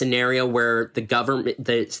is a scenario where the government,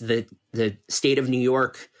 the state of New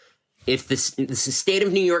York, if the state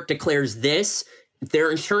of New York declares this, their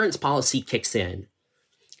insurance policy kicks in.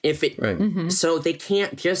 So they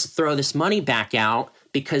can't just throw this money back out,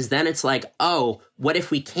 because then it's like, oh, what if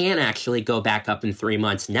we can actually go back up in 3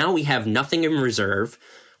 months? Now we have nothing in reserve.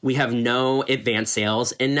 We have no advance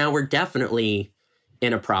sales. And now we're definitely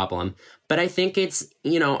in a problem. But I think it's,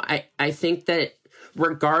 I think that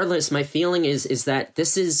regardless, my feeling is that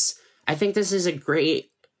I think this is a great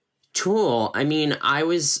tool. I mean, I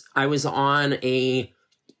was on a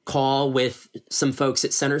call with some folks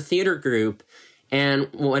at Center Theater Group, and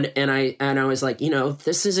I was like,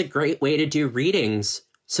 this is a great way to do readings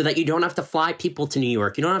so that you don't have to fly people to New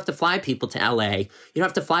York. You don't have to fly people to LA. You don't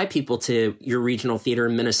have to fly people to your regional theater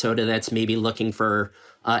in Minnesota that's maybe looking for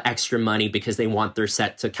extra money because they want their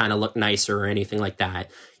set to kind of look nicer or anything like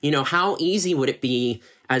that. How easy would it be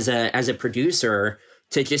as a producer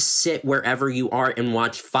to just sit wherever you are and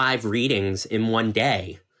watch 5 readings in one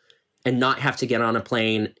day and not have to get on a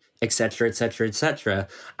plane, et cetera, et cetera, et cetera.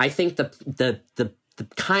 I think the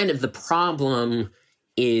kind of the problem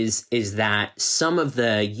is that some of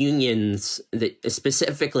the unions, that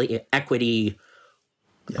specifically Equity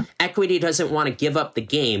doesn't want to give up the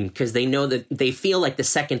game because they know that they feel like the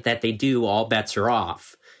second that they do, all bets are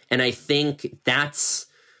off. And I think that's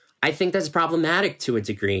problematic to a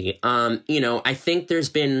degree. I think there's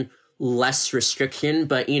been less restriction,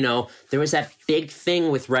 but, there was that big thing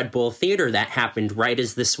with Red Bull Theater that happened right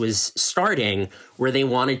as this was starting, where they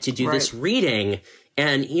wanted to do this reading.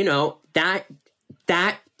 And,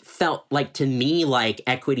 that felt like, to me, like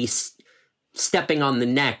Equity stepping on the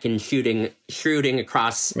neck and shooting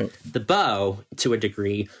across the bow to a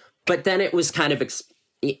degree. But then it was kind of,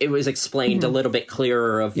 it was explained a little bit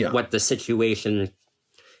clearer of what the situation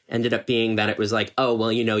ended up being, that it was like, oh,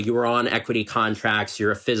 well, you were on Equity contracts,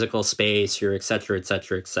 you're a physical space, you're et cetera, et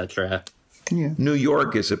cetera, et cetera. Yeah. New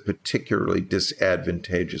York is a particularly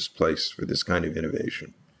disadvantageous place for this kind of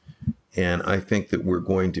innovation. And I think that we're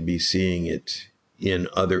going to be seeing it in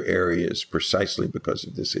other areas precisely because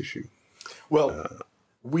of this issue. Well,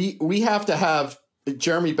 we have to have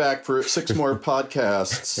Jeremy back for 6 more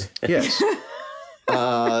podcasts. Yes.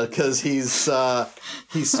 Because he's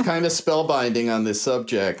kind of spellbinding on this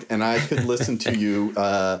subject, and I could listen to you.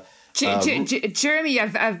 Jeremy,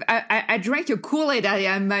 I drank your Kool-Aid.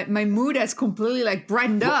 My mood has completely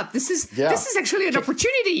brightened up. This is actually an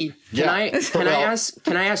opportunity. Can I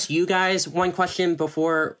ask you guys one question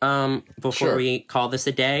before Sure. we call this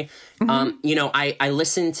a day? I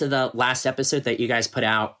listened to the last episode that you guys put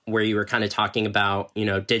out where you were kind of talking about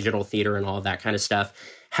digital theater and all of that kind of stuff.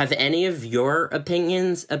 Have any of your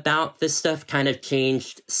opinions about this stuff kind of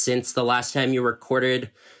changed since the last time you recorded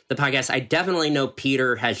the podcast? I definitely know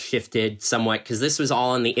Peter has shifted somewhat because this was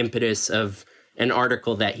all in the impetus of an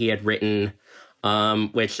article that he had written,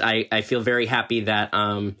 which I feel very happy that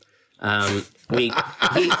for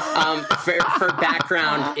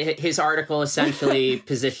background, his article essentially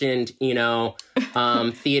positioned,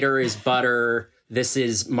 theater is butter, this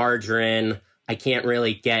is margarine. I can't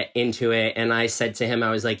really get into it. And I said to him,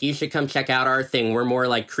 I was like, you should come check out our thing. We're more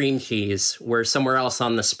like cream cheese. We're somewhere else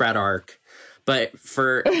on the spread arc. But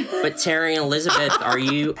Terry and Elizabeth, are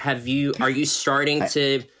you starting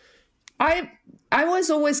to? I was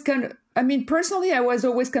always personally, I was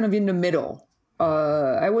always kind of in the middle.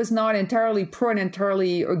 I was not entirely pro and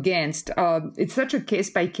entirely against. It's such a case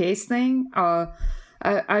by case thing.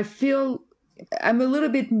 I feel I'm a little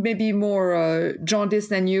bit maybe more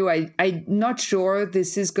jaundiced than you. I'm not sure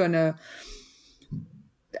this is gonna.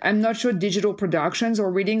 I'm not sure digital productions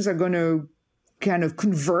or readings are gonna kind of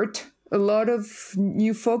convert a lot of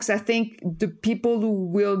new folks. I think the people who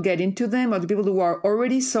will get into them are the people who are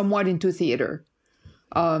already somewhat into theater.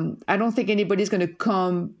 I don't think anybody's going to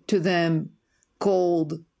come to them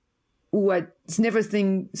cold who has never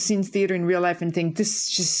seen theater in real life and think,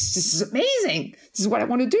 this is amazing. This is what I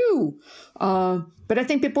want to do. But I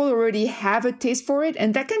think people already have a taste for it.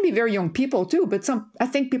 And that can be very young people too. But I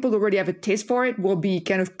think people who already have a taste for it will be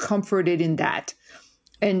kind of comforted in that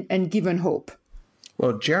and given hope.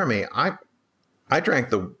 Well, Jeremy, I drank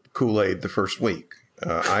the Kool-Aid the first week.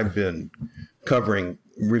 I've been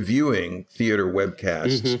reviewing theater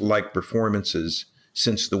webcasts like performances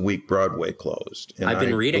since the week Broadway closed. And I've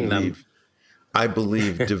been reading them. I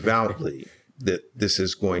believe devoutly that this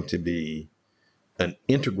is going to be an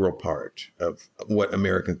integral part of what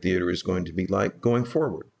American theater is going to be like going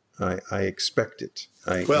forward. I expect it.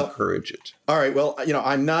 I encourage it. All right. Well,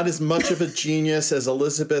 I'm not as much of a genius as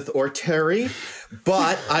Elizabeth or Terry,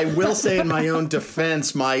 but I will say in my own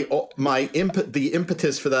defense, the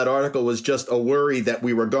impetus for that article was just a worry that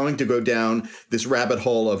we were going to go down this rabbit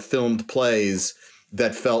hole of filmed plays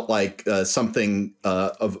that felt like something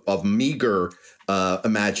of meager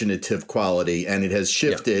imaginative quality, and it has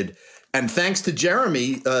shifted. Yeah. And thanks to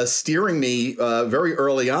Jeremy steering me very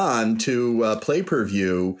early on to Play Per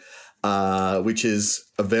View, which is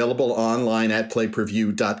available online at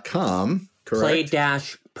playperview.com, correct?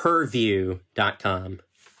 Play-perview.com.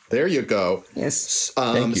 There you go. Yes.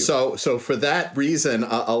 Thank you. So for that reason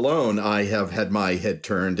alone, I have had my head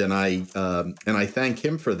turned, and I thank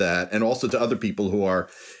him for that, and also to other people who are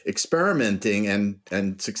experimenting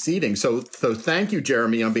and succeeding. So thank you,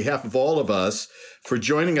 Jeremy, on behalf of all of us for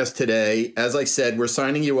joining us today. As I said, we're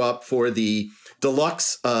signing you up for the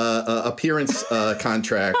deluxe appearance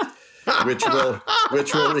contract, which will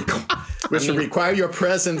require your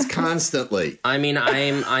presence constantly. I mean,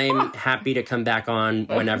 I'm happy to come back on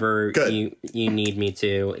whenever you need me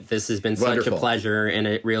to. This has been such a pleasure, and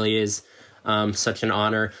it really is such an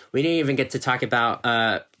honor. We didn't even get to talk about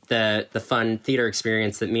the fun theater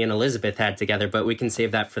experience that me and Elizabeth had together, but we can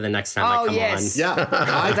save that for the next time I come on. Yeah,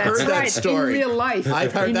 I've heard that story. In real life.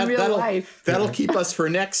 I've heard that'll keep us for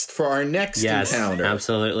our next encounter.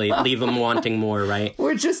 Absolutely. Leave them wanting more, right?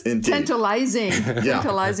 We're just tantalizing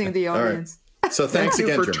the audience. Right. So thanks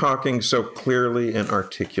again for Jeremy. Talking so clearly and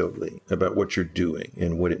articulately about what you're doing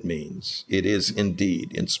and what it means. It is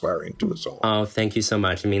indeed inspiring to us all. Oh, thank you so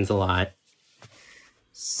much. It means a lot.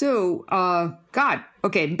 So,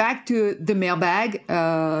 back to the mailbag,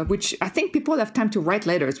 which I think people have time to write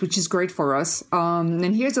letters, which is great for us.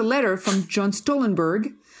 And here's a letter from John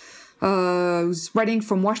Stollenberg, who's writing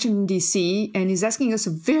from Washington, D.C., and he's asking us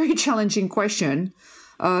a very challenging question.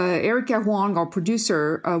 Erica Huang, our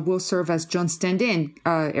producer, will serve as John's stand-in.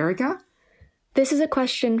 Erica? This is a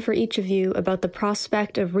question for each of you about the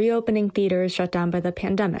prospect of reopening theaters shut down by the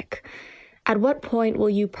pandemic. At what point will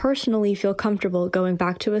you personally feel comfortable going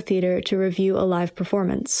back to a theater to review a live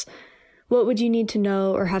performance? What would you need to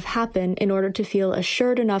know or have happen in order to feel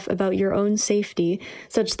assured enough about your own safety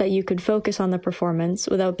such that you could focus on the performance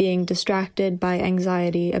without being distracted by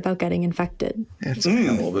anxiety about getting infected? That's a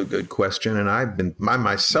hell of a good question. And I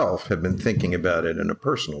myself have been thinking about it in a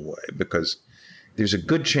personal way, because there's a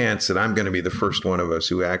good chance that I'm going to be the first one of us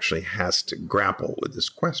who actually has to grapple with this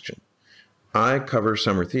question. I cover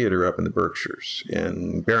summer theater up in the Berkshires,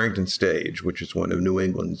 and Barrington Stage, which is one of New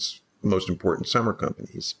England's most important summer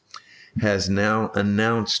companies, has now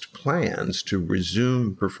announced plans to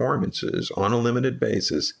resume performances on a limited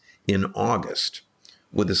basis in August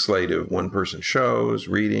with a slate of one-person shows,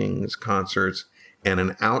 readings, concerts, and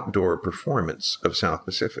an outdoor performance of South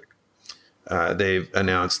Pacific. They've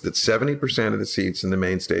announced that 70% of the seats in the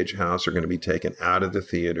main stage house are going to be taken out of the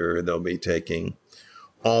theater. They'll be taking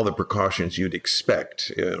all the precautions you'd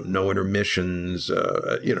expect, no intermissions,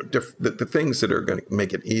 the things that are going to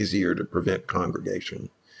make it easier to prevent congregation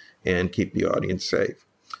and keep the audience safe.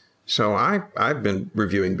 So I've been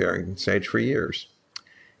reviewing Barrington Stage for years,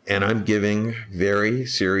 and I'm giving very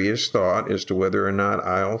serious thought as to whether or not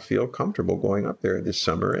I'll feel comfortable going up there this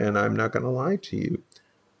summer. And I'm not going to lie to you,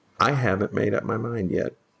 I haven't made up my mind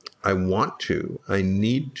yet. I want to, I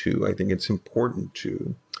need to, I think it's important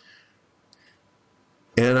to.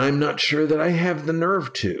 And I'm not sure that I have the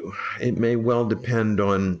nerve to. It may well depend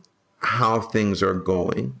on how things are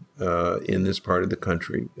going in this part of the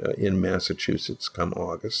country, in Massachusetts come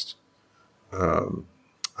August.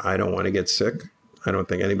 I don't want to get sick. I don't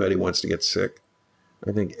think anybody wants to get sick.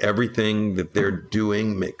 I think everything that they're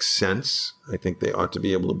doing makes sense. I think they ought to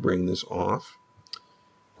be able to bring this off.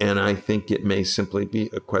 And I think it may simply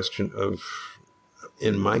be a question of,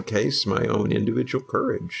 in my case, my own individual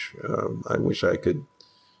courage. I wish I could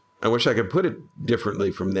put it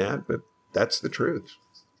differently from that, but that's the truth.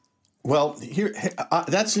 Well, here,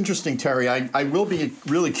 that's interesting, Terry. I will be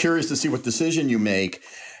really curious to see what decision you make.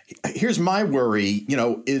 Here's my worry.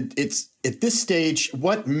 It's at this stage,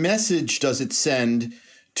 what message does it send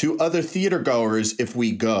to other theater goers if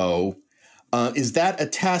we go? Is that a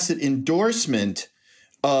tacit endorsement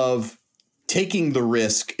of taking the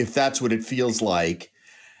risk, if that's what it feels like?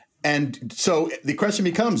 And so the question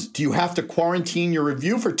becomes, do you have to quarantine your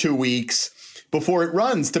review for 2 weeks before it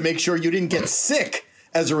runs to make sure you didn't get sick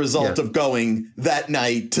as a result of going that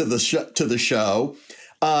night to the show?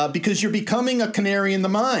 Because you're becoming a canary in the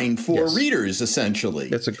mine for readers, essentially.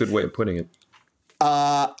 That's a good way of putting it.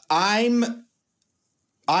 The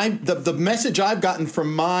message I've gotten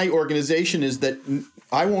from my organization is that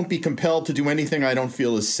I won't be compelled to do anything I don't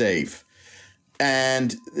feel is safe.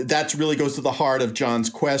 And that really goes to the heart of John's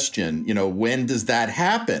question. When does that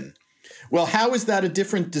happen? Well, how is that a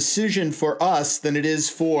different decision for us than it is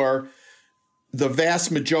for the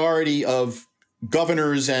vast majority of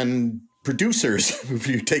governors and producers, if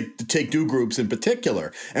you take Do Groups in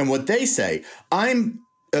particular, and what they say?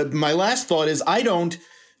 My last thought is I don't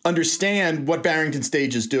understand what Barrington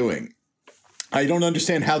Stage is doing. I don't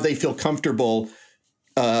understand how they feel comfortable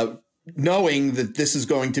knowing that this is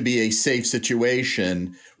going to be a safe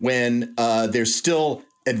situation when there's still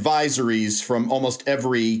advisories from almost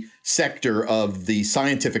every sector of the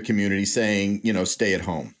scientific community saying, stay at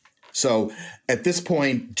home. So at this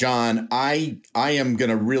point, John, I am going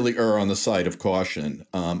to really err on the side of caution.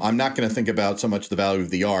 I'm not going to think about so much the value of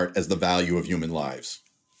the art as the value of human lives.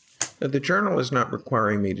 The journal is not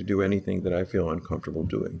requiring me to do anything that I feel uncomfortable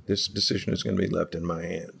doing. This decision is going to be left in my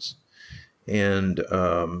hands. And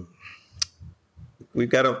we've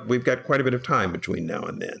got quite a bit of time between now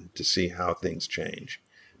and then to see how things change.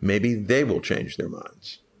 Maybe they will change their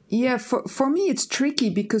minds. Yeah, for me, it's tricky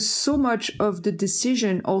because so much of the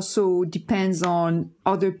decision also depends on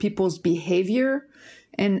other people's behavior.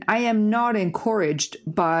 And I am not encouraged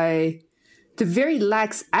by the very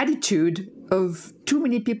lax attitude of too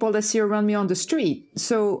many people that see around me on the street.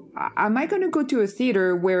 So am I going to go to a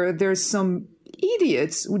theater where there's some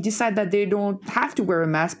idiots who decide that they don't have to wear a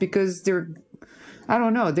mask because they're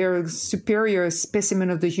a superior specimen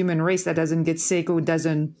of the human race that doesn't get sick or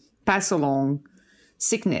doesn't pass along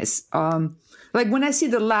sickness? Like when I see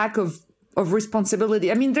the lack of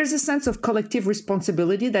responsibility, there's a sense of collective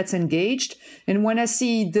responsibility that's engaged. And when I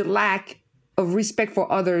see the lack of respect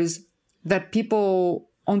for others that people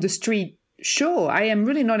on the street show, I am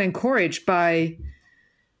really not encouraged by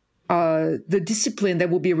the discipline that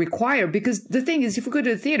will be required. Because the thing is, if we go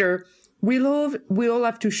to the theater, we all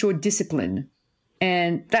have to show discipline.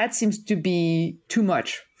 And that seems to be too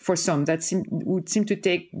much for some. That would seem to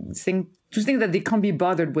think that they can't be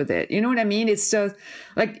bothered with it. You know what I mean? It's just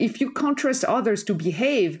like if you can't trust others to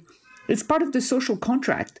behave, it's part of the social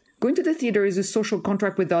contract. going to the theater is a social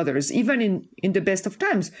contract with others. Even in the best of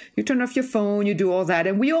times, you turn off your phone, you do all that.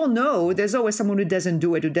 And we all know there's always someone who doesn't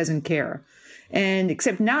do it, who doesn't care. And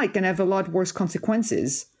except now it can have a lot worse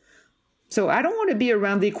consequences. So I don't want to be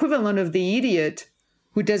around the equivalent of the idiot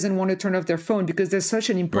who doesn't want to turn off their phone because there's such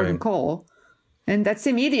an important call. And that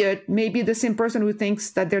same idiot may be the same person who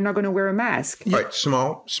thinks that they're not going to wear a mask. All right,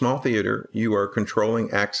 small theater. You are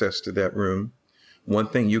controlling access to that room. One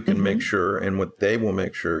thing you can make sure, and what they will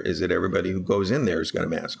make sure, is that everybody who goes in there has got a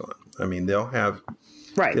mask on. I mean, they'll have...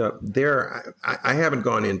 Right. I haven't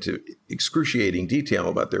gone into excruciating detail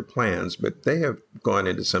about their plans, but they have gone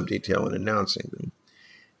into some detail in announcing them.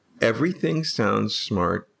 Everything sounds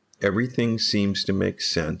smart. Everything seems to make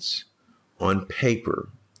sense. On paper,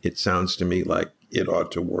 it sounds to me like it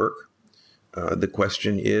ought to work. The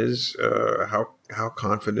question is, how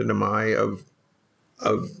confident am I of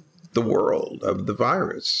the world, of the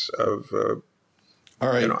virus, of all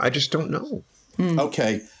right. I just don't know.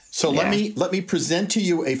 Okay. So let me present to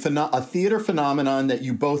you a theater phenomenon that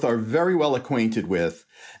you both are very well acquainted with,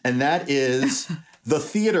 and that is the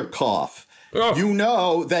theater cough. Oh. You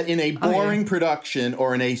know that in a boring production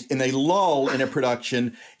or in a lull in a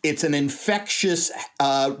production, it's an infectious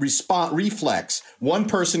reflex. One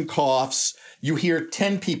person coughs, you hear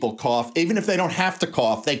 10 people cough. Even if they don't have to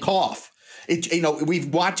cough, they cough.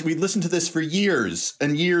 We've listened to this for years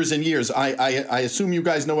and years and years. I assume you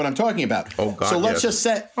guys know what I'm talking about. Oh God! So let's just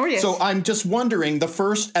say. Oh yes. So I'm just wondering at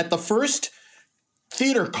the first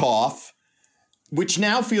theater cough, which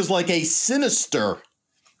now feels like a sinister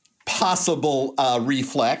possible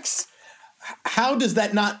reflex. How does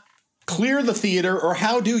that not clear the theater, or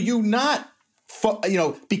how do you not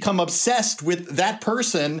become obsessed with that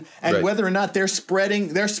person and whether or not they're spraying.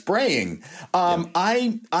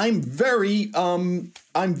 I'm very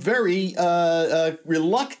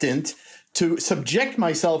reluctant to subject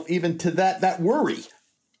myself even to that worry.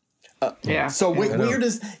 So where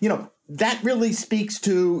does that really speaks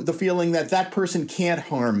to the feeling that person can't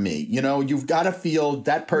harm me. You've got to feel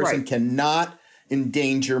that person cannot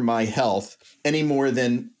endanger my health any more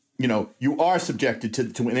than you are subjected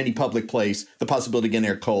to in any public place the possibility of getting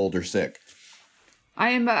there cold or sick.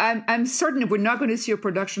 I'm certain we're not going to see a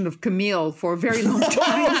production of Camille for a very long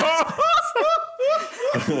time.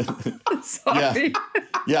 Sorry.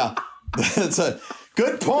 Yeah. That's a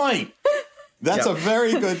good point. That's a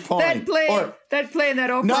very good point. That play in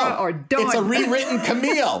that opera or don't. It's a rewritten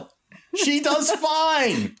Camille. She does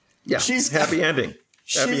fine. Yeah. She's happy ending.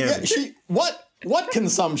 What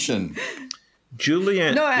consumption?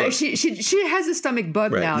 Julianne. No, she has a stomach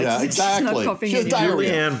bug now. Yeah, exactly. She's not coughing anymore.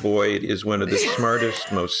 Julianne Boyd is one of the smartest,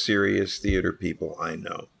 most serious theater people I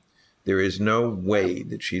know. There is no way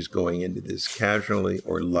that she's going into this casually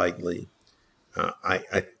or lightly.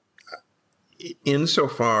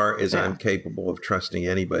 Insofar as I'm capable of trusting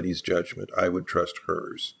anybody's judgment, I would trust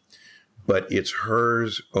hers. But it's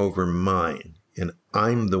hers over mine. And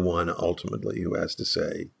I'm the one ultimately who has to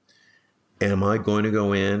say, am I going to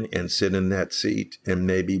go in and sit in that seat and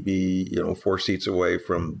maybe be, 4 seats away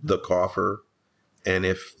from the cougher? And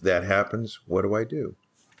if that happens, what do I do?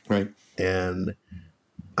 Right. And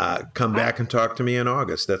come back and talk to me in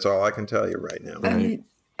August. That's all I can tell you right now.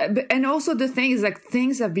 And also the thing is,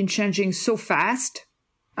 things have been changing so fast.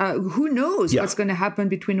 Who knows what's going to happen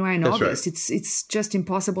between now and August? Right. It's just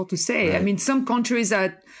impossible to say. Right. I mean, some countries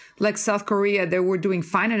like South Korea, they were doing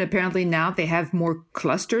fine, and apparently now they have more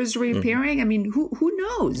clusters reappearing. I mean, who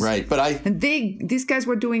knows? Right, but these guys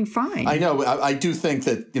were doing fine. I know. I do think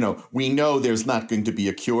that we know there's not going to be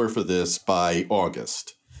a cure for this by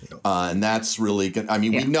August. And that's really good. I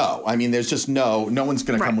mean, we know. I mean, there's just no one's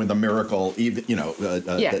going to come with a miracle. Even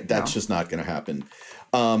that's just not going to happen.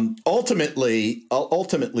 Ultimately,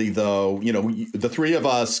 though, the three of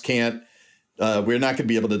us can't. We're not going to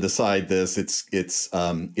be able to decide this. It's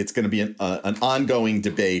going to be an ongoing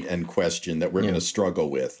debate and question that we're going to struggle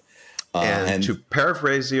with. And to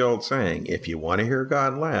paraphrase the old saying, if you want to hear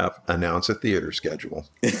God laugh, announce a theater schedule.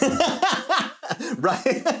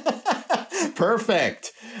 Right.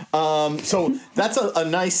 Perfect. So that's a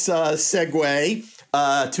nice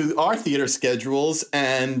segue to our theater schedules.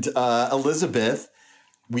 And Elizabeth,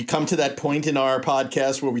 we come to that point in our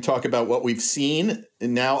podcast where we talk about what we've seen,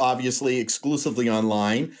 and now obviously exclusively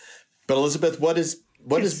online. But Elizabeth, what has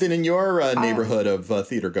been in your neighborhood of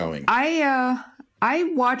theater going? I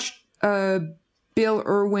watched Bill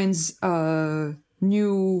Irwin's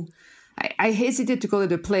new. I hesitate to call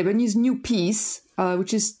it a play, but his new piece,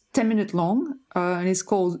 which is 10 minutes long, and it's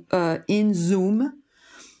called In Zoom.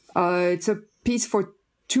 It's a piece for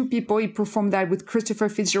 2 people. He performed that with Christopher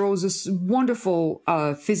Fitzgerald, this wonderful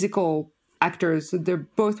physical actors. They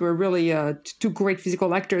both were really two great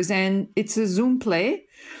physical actors, and it's a Zoom play,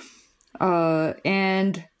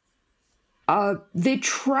 and they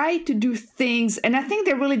try to do things, and I think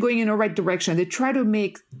they're really going in the right direction. They try to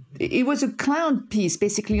make it was a clown piece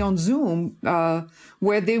basically on Zoom,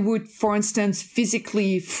 where they would, for instance,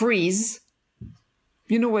 physically freeze.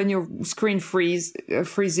 You know, when your screen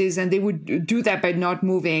freezes, and they would do that by not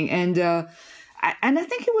moving. And I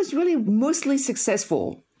think it was really mostly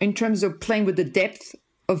successful in terms of playing with the depth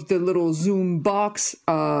of the little Zoom box,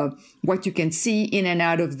 what you can see in and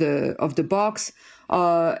out of the box.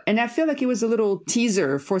 And I feel like it was a little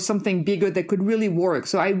teaser for something bigger that could really work.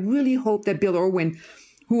 So I really hope that Bill Irwin,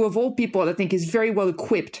 who of all people I think is very well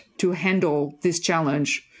equipped to handle this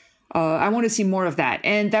challenge, I want to see more of that.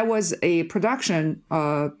 And that was a production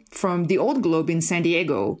from the Old Globe in San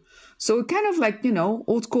Diego. So kind of like,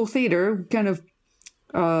 old school theater, kind of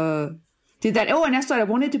did that. Oh, and I thought I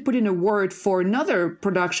wanted to put in a word for another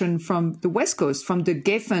production from the West Coast, from the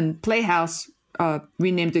Geffen Playhouse,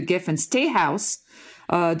 renamed the Geffen Stay House,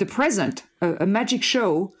 The Present, a magic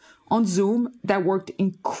show on Zoom that worked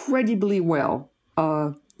incredibly well.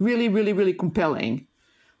 Really, really, really compelling.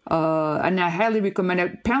 And I highly recommend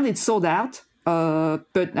it. Apparently it's sold out, but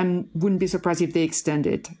I wouldn't be surprised if they extend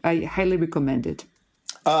it. I highly recommend it.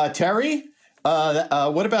 Terry,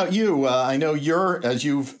 what about you? I know you're, as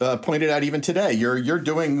you've pointed out even today, you're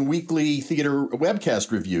doing weekly theater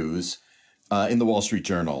webcast reviews in the Wall Street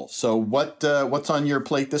Journal. So what's on your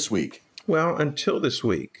plate this week? Well, until this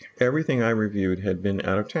week, everything I reviewed had been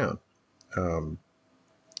out of town.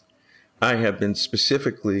 I have been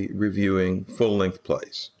specifically reviewing full-length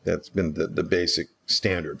plays. That's been the basic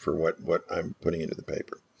standard for what I'm putting into the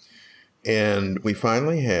paper. And we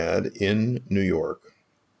finally had in New York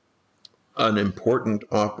an important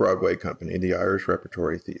off-Broadway company, the Irish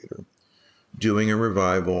Repertory Theater, doing a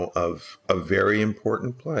revival of a very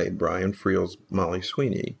important play, Brian Friel's Molly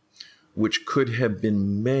Sweeney, which could have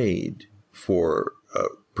been made for a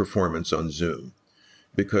performance on Zoom.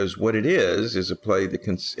 Because what it is a play that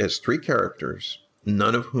has three characters,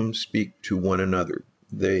 none of whom speak to one another.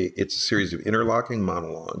 It's a series of interlocking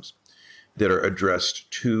monologues that are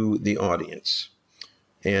addressed to the audience.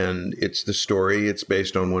 And it's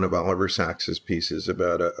based on one of Oliver Sacks's pieces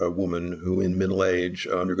about a woman who in middle age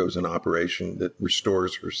undergoes an operation that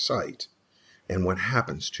restores her sight and what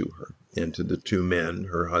happens to her and to the two men,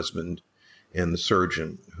 her husband and the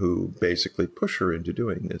surgeon, who basically push her into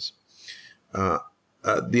doing this.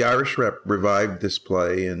 The Irish Rep revived this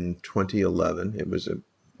play in 2011. It was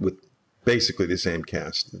with basically the same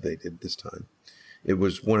cast that they did this time. It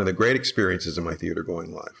was one of the great experiences of my theater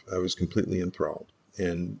going live. I was completely enthralled.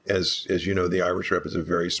 And as you know, the Irish Rep is a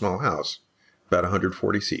very small house, about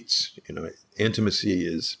 140 seats.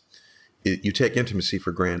 Intimacy you take intimacy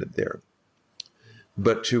for granted there.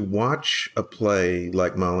 But to watch a play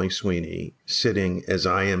like Molly Sweeney sitting as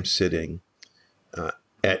I am sitting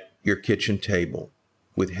at your kitchen table,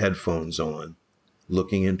 with headphones on,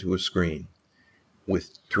 looking into a screen,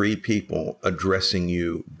 with three people addressing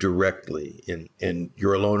you directly, and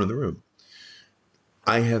you're alone in the room.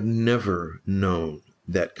 I have never known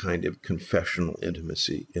that kind of confessional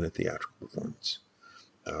intimacy in a theatrical performance.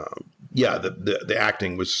 The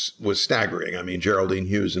acting was staggering. I mean, Geraldine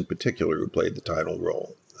Hughes in particular, who played the title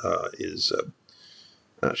role,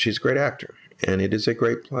 she's a great actor, and it is a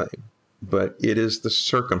great play. But it is the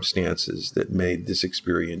circumstances that made this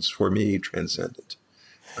experience for me transcendent.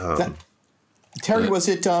 Terry, was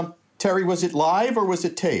it live or was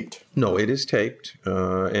it taped? No, it is taped,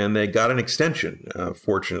 and they got an extension.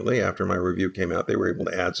 Fortunately, after my review came out, they were able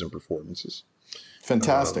to add some performances.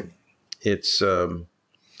 Fantastic. It's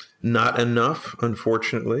not enough,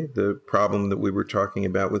 unfortunately. The problem that we were talking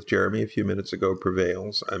about with Jeremy a few minutes ago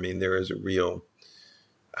prevails. I mean, there is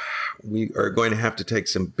we are going to have to take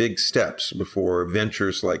some big steps before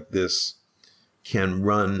ventures like this can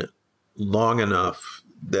run long enough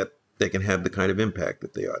that they can have the kind of impact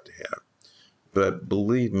that they ought to have. But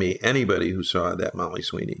believe me, anybody who saw that Molly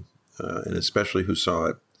Sweeney, and especially who saw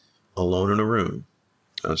it alone in a room,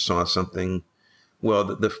 saw something. Well,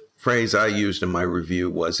 the phrase I used in my review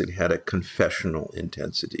was it had a confessional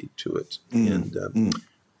intensity to it.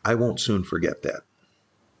 I won't soon forget that.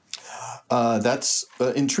 That's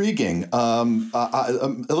intriguing.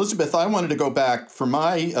 Elizabeth, I wanted to go back for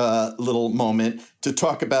my little moment to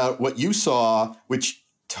talk about what you saw, which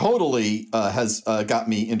totally has got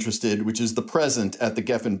me interested, which is The Present at the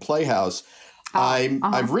Geffen Playhouse.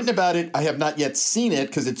 I've written about it. I have not yet seen it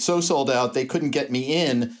because it's so sold out. They couldn't get me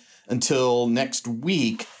in until next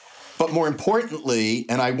week. But more importantly,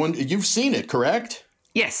 and I wonder, you've seen it, correct?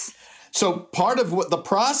 Yes. So part of what the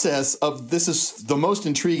process of this is the most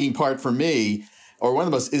intriguing part for me, or one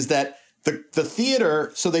of the most, is that the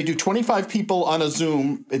theater, so they do 25 people on a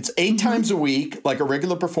Zoom. It's 8 times a week, like a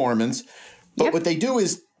regular performance. But what they do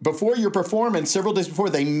is before your performance, several days before,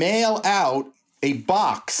 they mail out a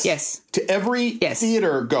box to every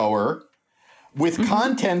theater goer with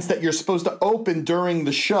contents that you're supposed to open during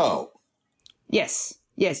the show. Yes.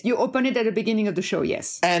 You open it at the beginning of the show.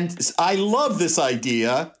 Yes. And I love this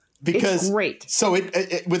idea because it's great. So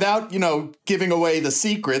it without, giving away the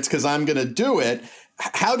secrets, because I'm going to do it.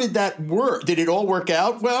 How did that work? Did it all work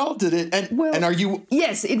out well? Did it? And are you?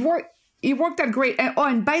 Yes, it worked. It worked out great.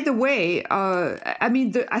 And by the way,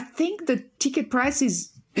 I think the ticket price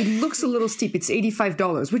it looks a little steep. It's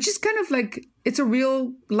 $85, which is kind of like, it's a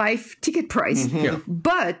real life ticket price. Mm-hmm. Yeah.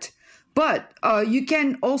 But you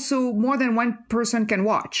can also, more than one person can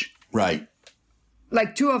watch. Right.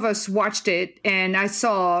 Like 2 of us watched it, and I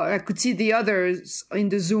could see the others in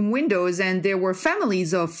the Zoom windows, and there were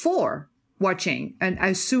families of 4 watching. And I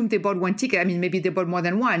assume they bought 1 ticket. I mean, maybe they bought more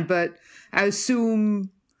than 1, but I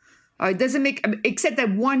assume it doesn't make, except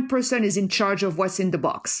that 1 person is in charge of what's in the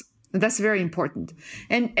box. That's very important.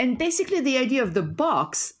 And basically the idea of the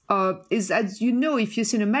box is, as you know, if you've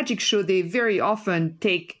seen a magic show, they very often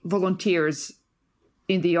take volunteers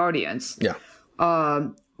in the audience. Yeah.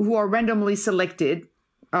 Who are randomly selected.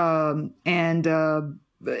 And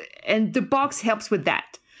the box helps with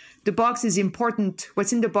that. The box is important.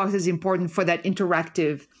 What's in the box is important for that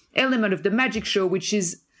interactive element of the magic show, which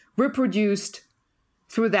is reproduced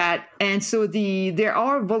through that. And so there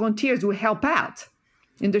are volunteers who help out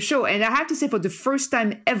in the show. And I have to say, for the first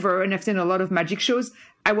time ever, and I've seen a lot of magic shows,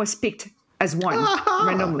 I was picked as one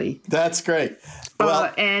randomly. That's great.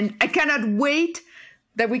 Well, and I cannot wait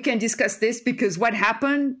that we can discuss this, because what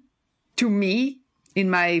happened to me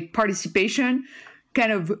in my participation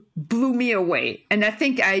kind of blew me away. And I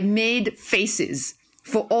think I made faces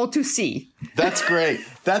for all to see. That's great.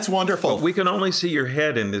 That's wonderful. But we can only see your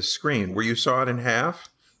head in this screen. Were you saw it in half?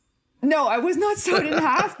 No, I was not sawed in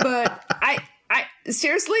half, but I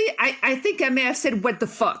seriously, I think I may have said, "What the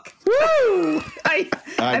fuck?" Woo!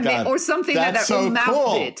 Or something That's that I so mouthed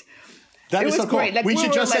cool. it. That it is was so cool. great. Like, we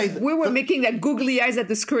should just say we were making that googly eyes at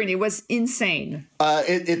the screen. It was insane.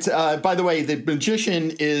 It's by the way, the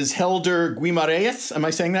magician is Helder Guimarães. Am I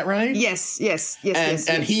saying that right? Yes.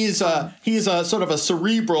 And he's a sort of a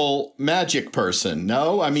cerebral magic person.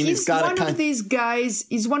 No, I mean he's got one of these guys.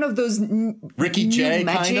 He's one of those Ricky Jay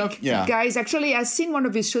magic kind of guys. Actually, I've seen one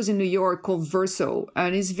of his shows in New York called Verso,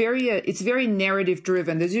 and it's very narrative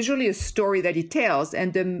driven. There's usually a story that he tells,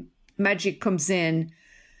 and the magic comes in.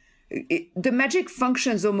 The magic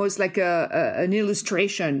functions almost like an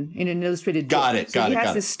illustration in an illustrated book. Got it. He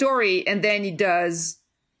has the story, and then he does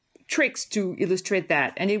tricks to illustrate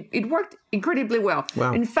that. And it worked incredibly well.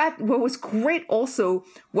 Wow. In fact, what was great also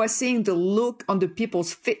was seeing the look on the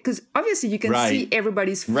people's face, because obviously you can see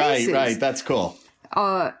everybody's faces. Right. That's cool.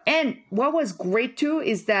 And what was great too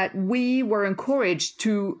is that we were encouraged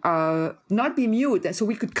to not be mute, and so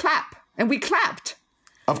we could clap, and we clapped.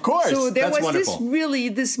 Of course. So there That's was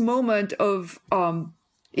wonderful. this moment of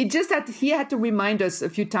it just that he had to remind us a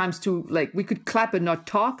few times to, like, we could clap and not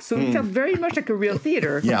talk. So it felt very much like a real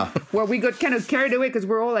theater. Yeah. Where we got kind of carried away because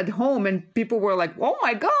we're all at home and people were like, "Oh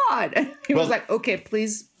my God." And he was like, "Okay,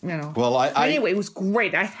 please, Well, anyway, it was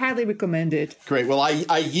great. I highly recommend it. Great. Well,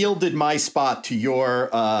 I yielded my spot to your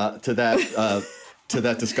to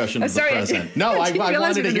that discussion of the present. No, I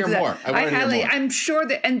wanted to hear more. I'm sure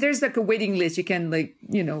that, and there's like a waiting list. You can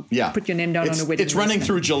put your name down on a waiting list. It's running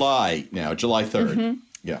through July now, July 3rd. Mm-hmm.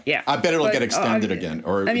 Yeah. I bet it'll get extended again.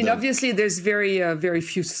 Obviously, there's very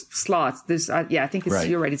few slots. There's, I think it's,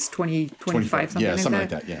 you're right. It's 25, something like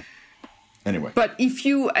that. Yeah. Anyway. But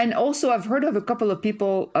and also I've heard of a couple of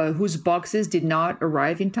people whose boxes did not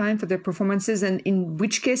arrive in time for their performances, and in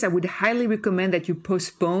which case I would highly recommend that you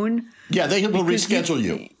postpone. Yeah, they will reschedule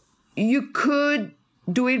you. You could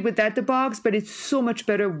do it without the box, but it's so much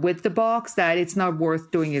better with the box that it's not worth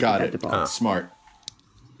doing it without the box. Smart.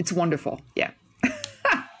 It's wonderful. Yeah.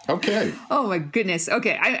 Okay. Oh my goodness.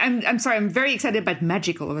 Okay, I'm sorry. I'm very excited about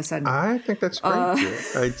magic all of a sudden. I think that's great.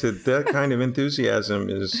 That kind of enthusiasm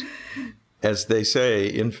is, as they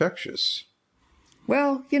say, infectious.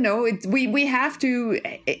 Well, we have to.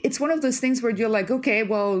 It's one of those things where you're like, okay,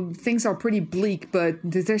 well, things are pretty bleak, but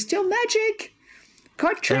there's still magic,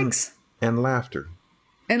 card tricks, and laughter.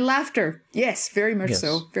 And laughter. Yes, very much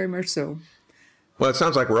so. Very much so. Well, it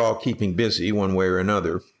sounds like we're all keeping busy one way or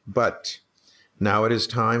another, but now it is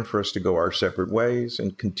time for us to go our separate ways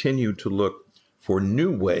and continue to look for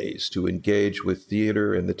new ways to engage with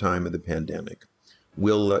theater in the time of the pandemic.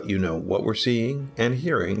 We'll let you know what we're seeing and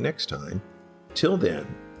hearing next time. Till then,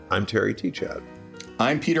 I'm Terry Teachout.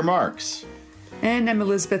 I'm Peter Marks. And I'm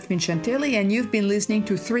Elizabeth Vincentelli, and you've been listening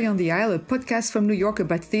to Three on the Isle, a podcast from New York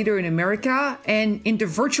about theater in America and in the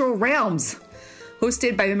virtual realms,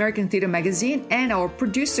 hosted by American Theater Magazine, and our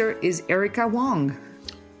producer is Erica Wong.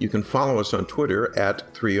 You can follow us on Twitter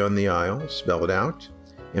at 3ontheisle, spell it out,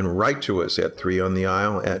 and write to us at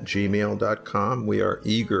 3ontheisle@gmail.com. We are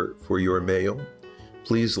eager for your mail.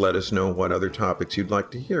 Please let us know what other topics you'd like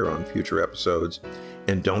to hear on future episodes.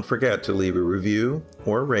 And don't forget to leave a review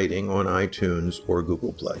or rating on iTunes or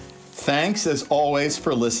Google Play. Thanks, as always,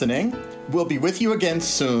 for listening. We'll be with you again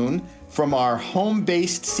soon from our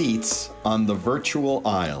home-based seats on the virtual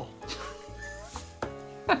aisle.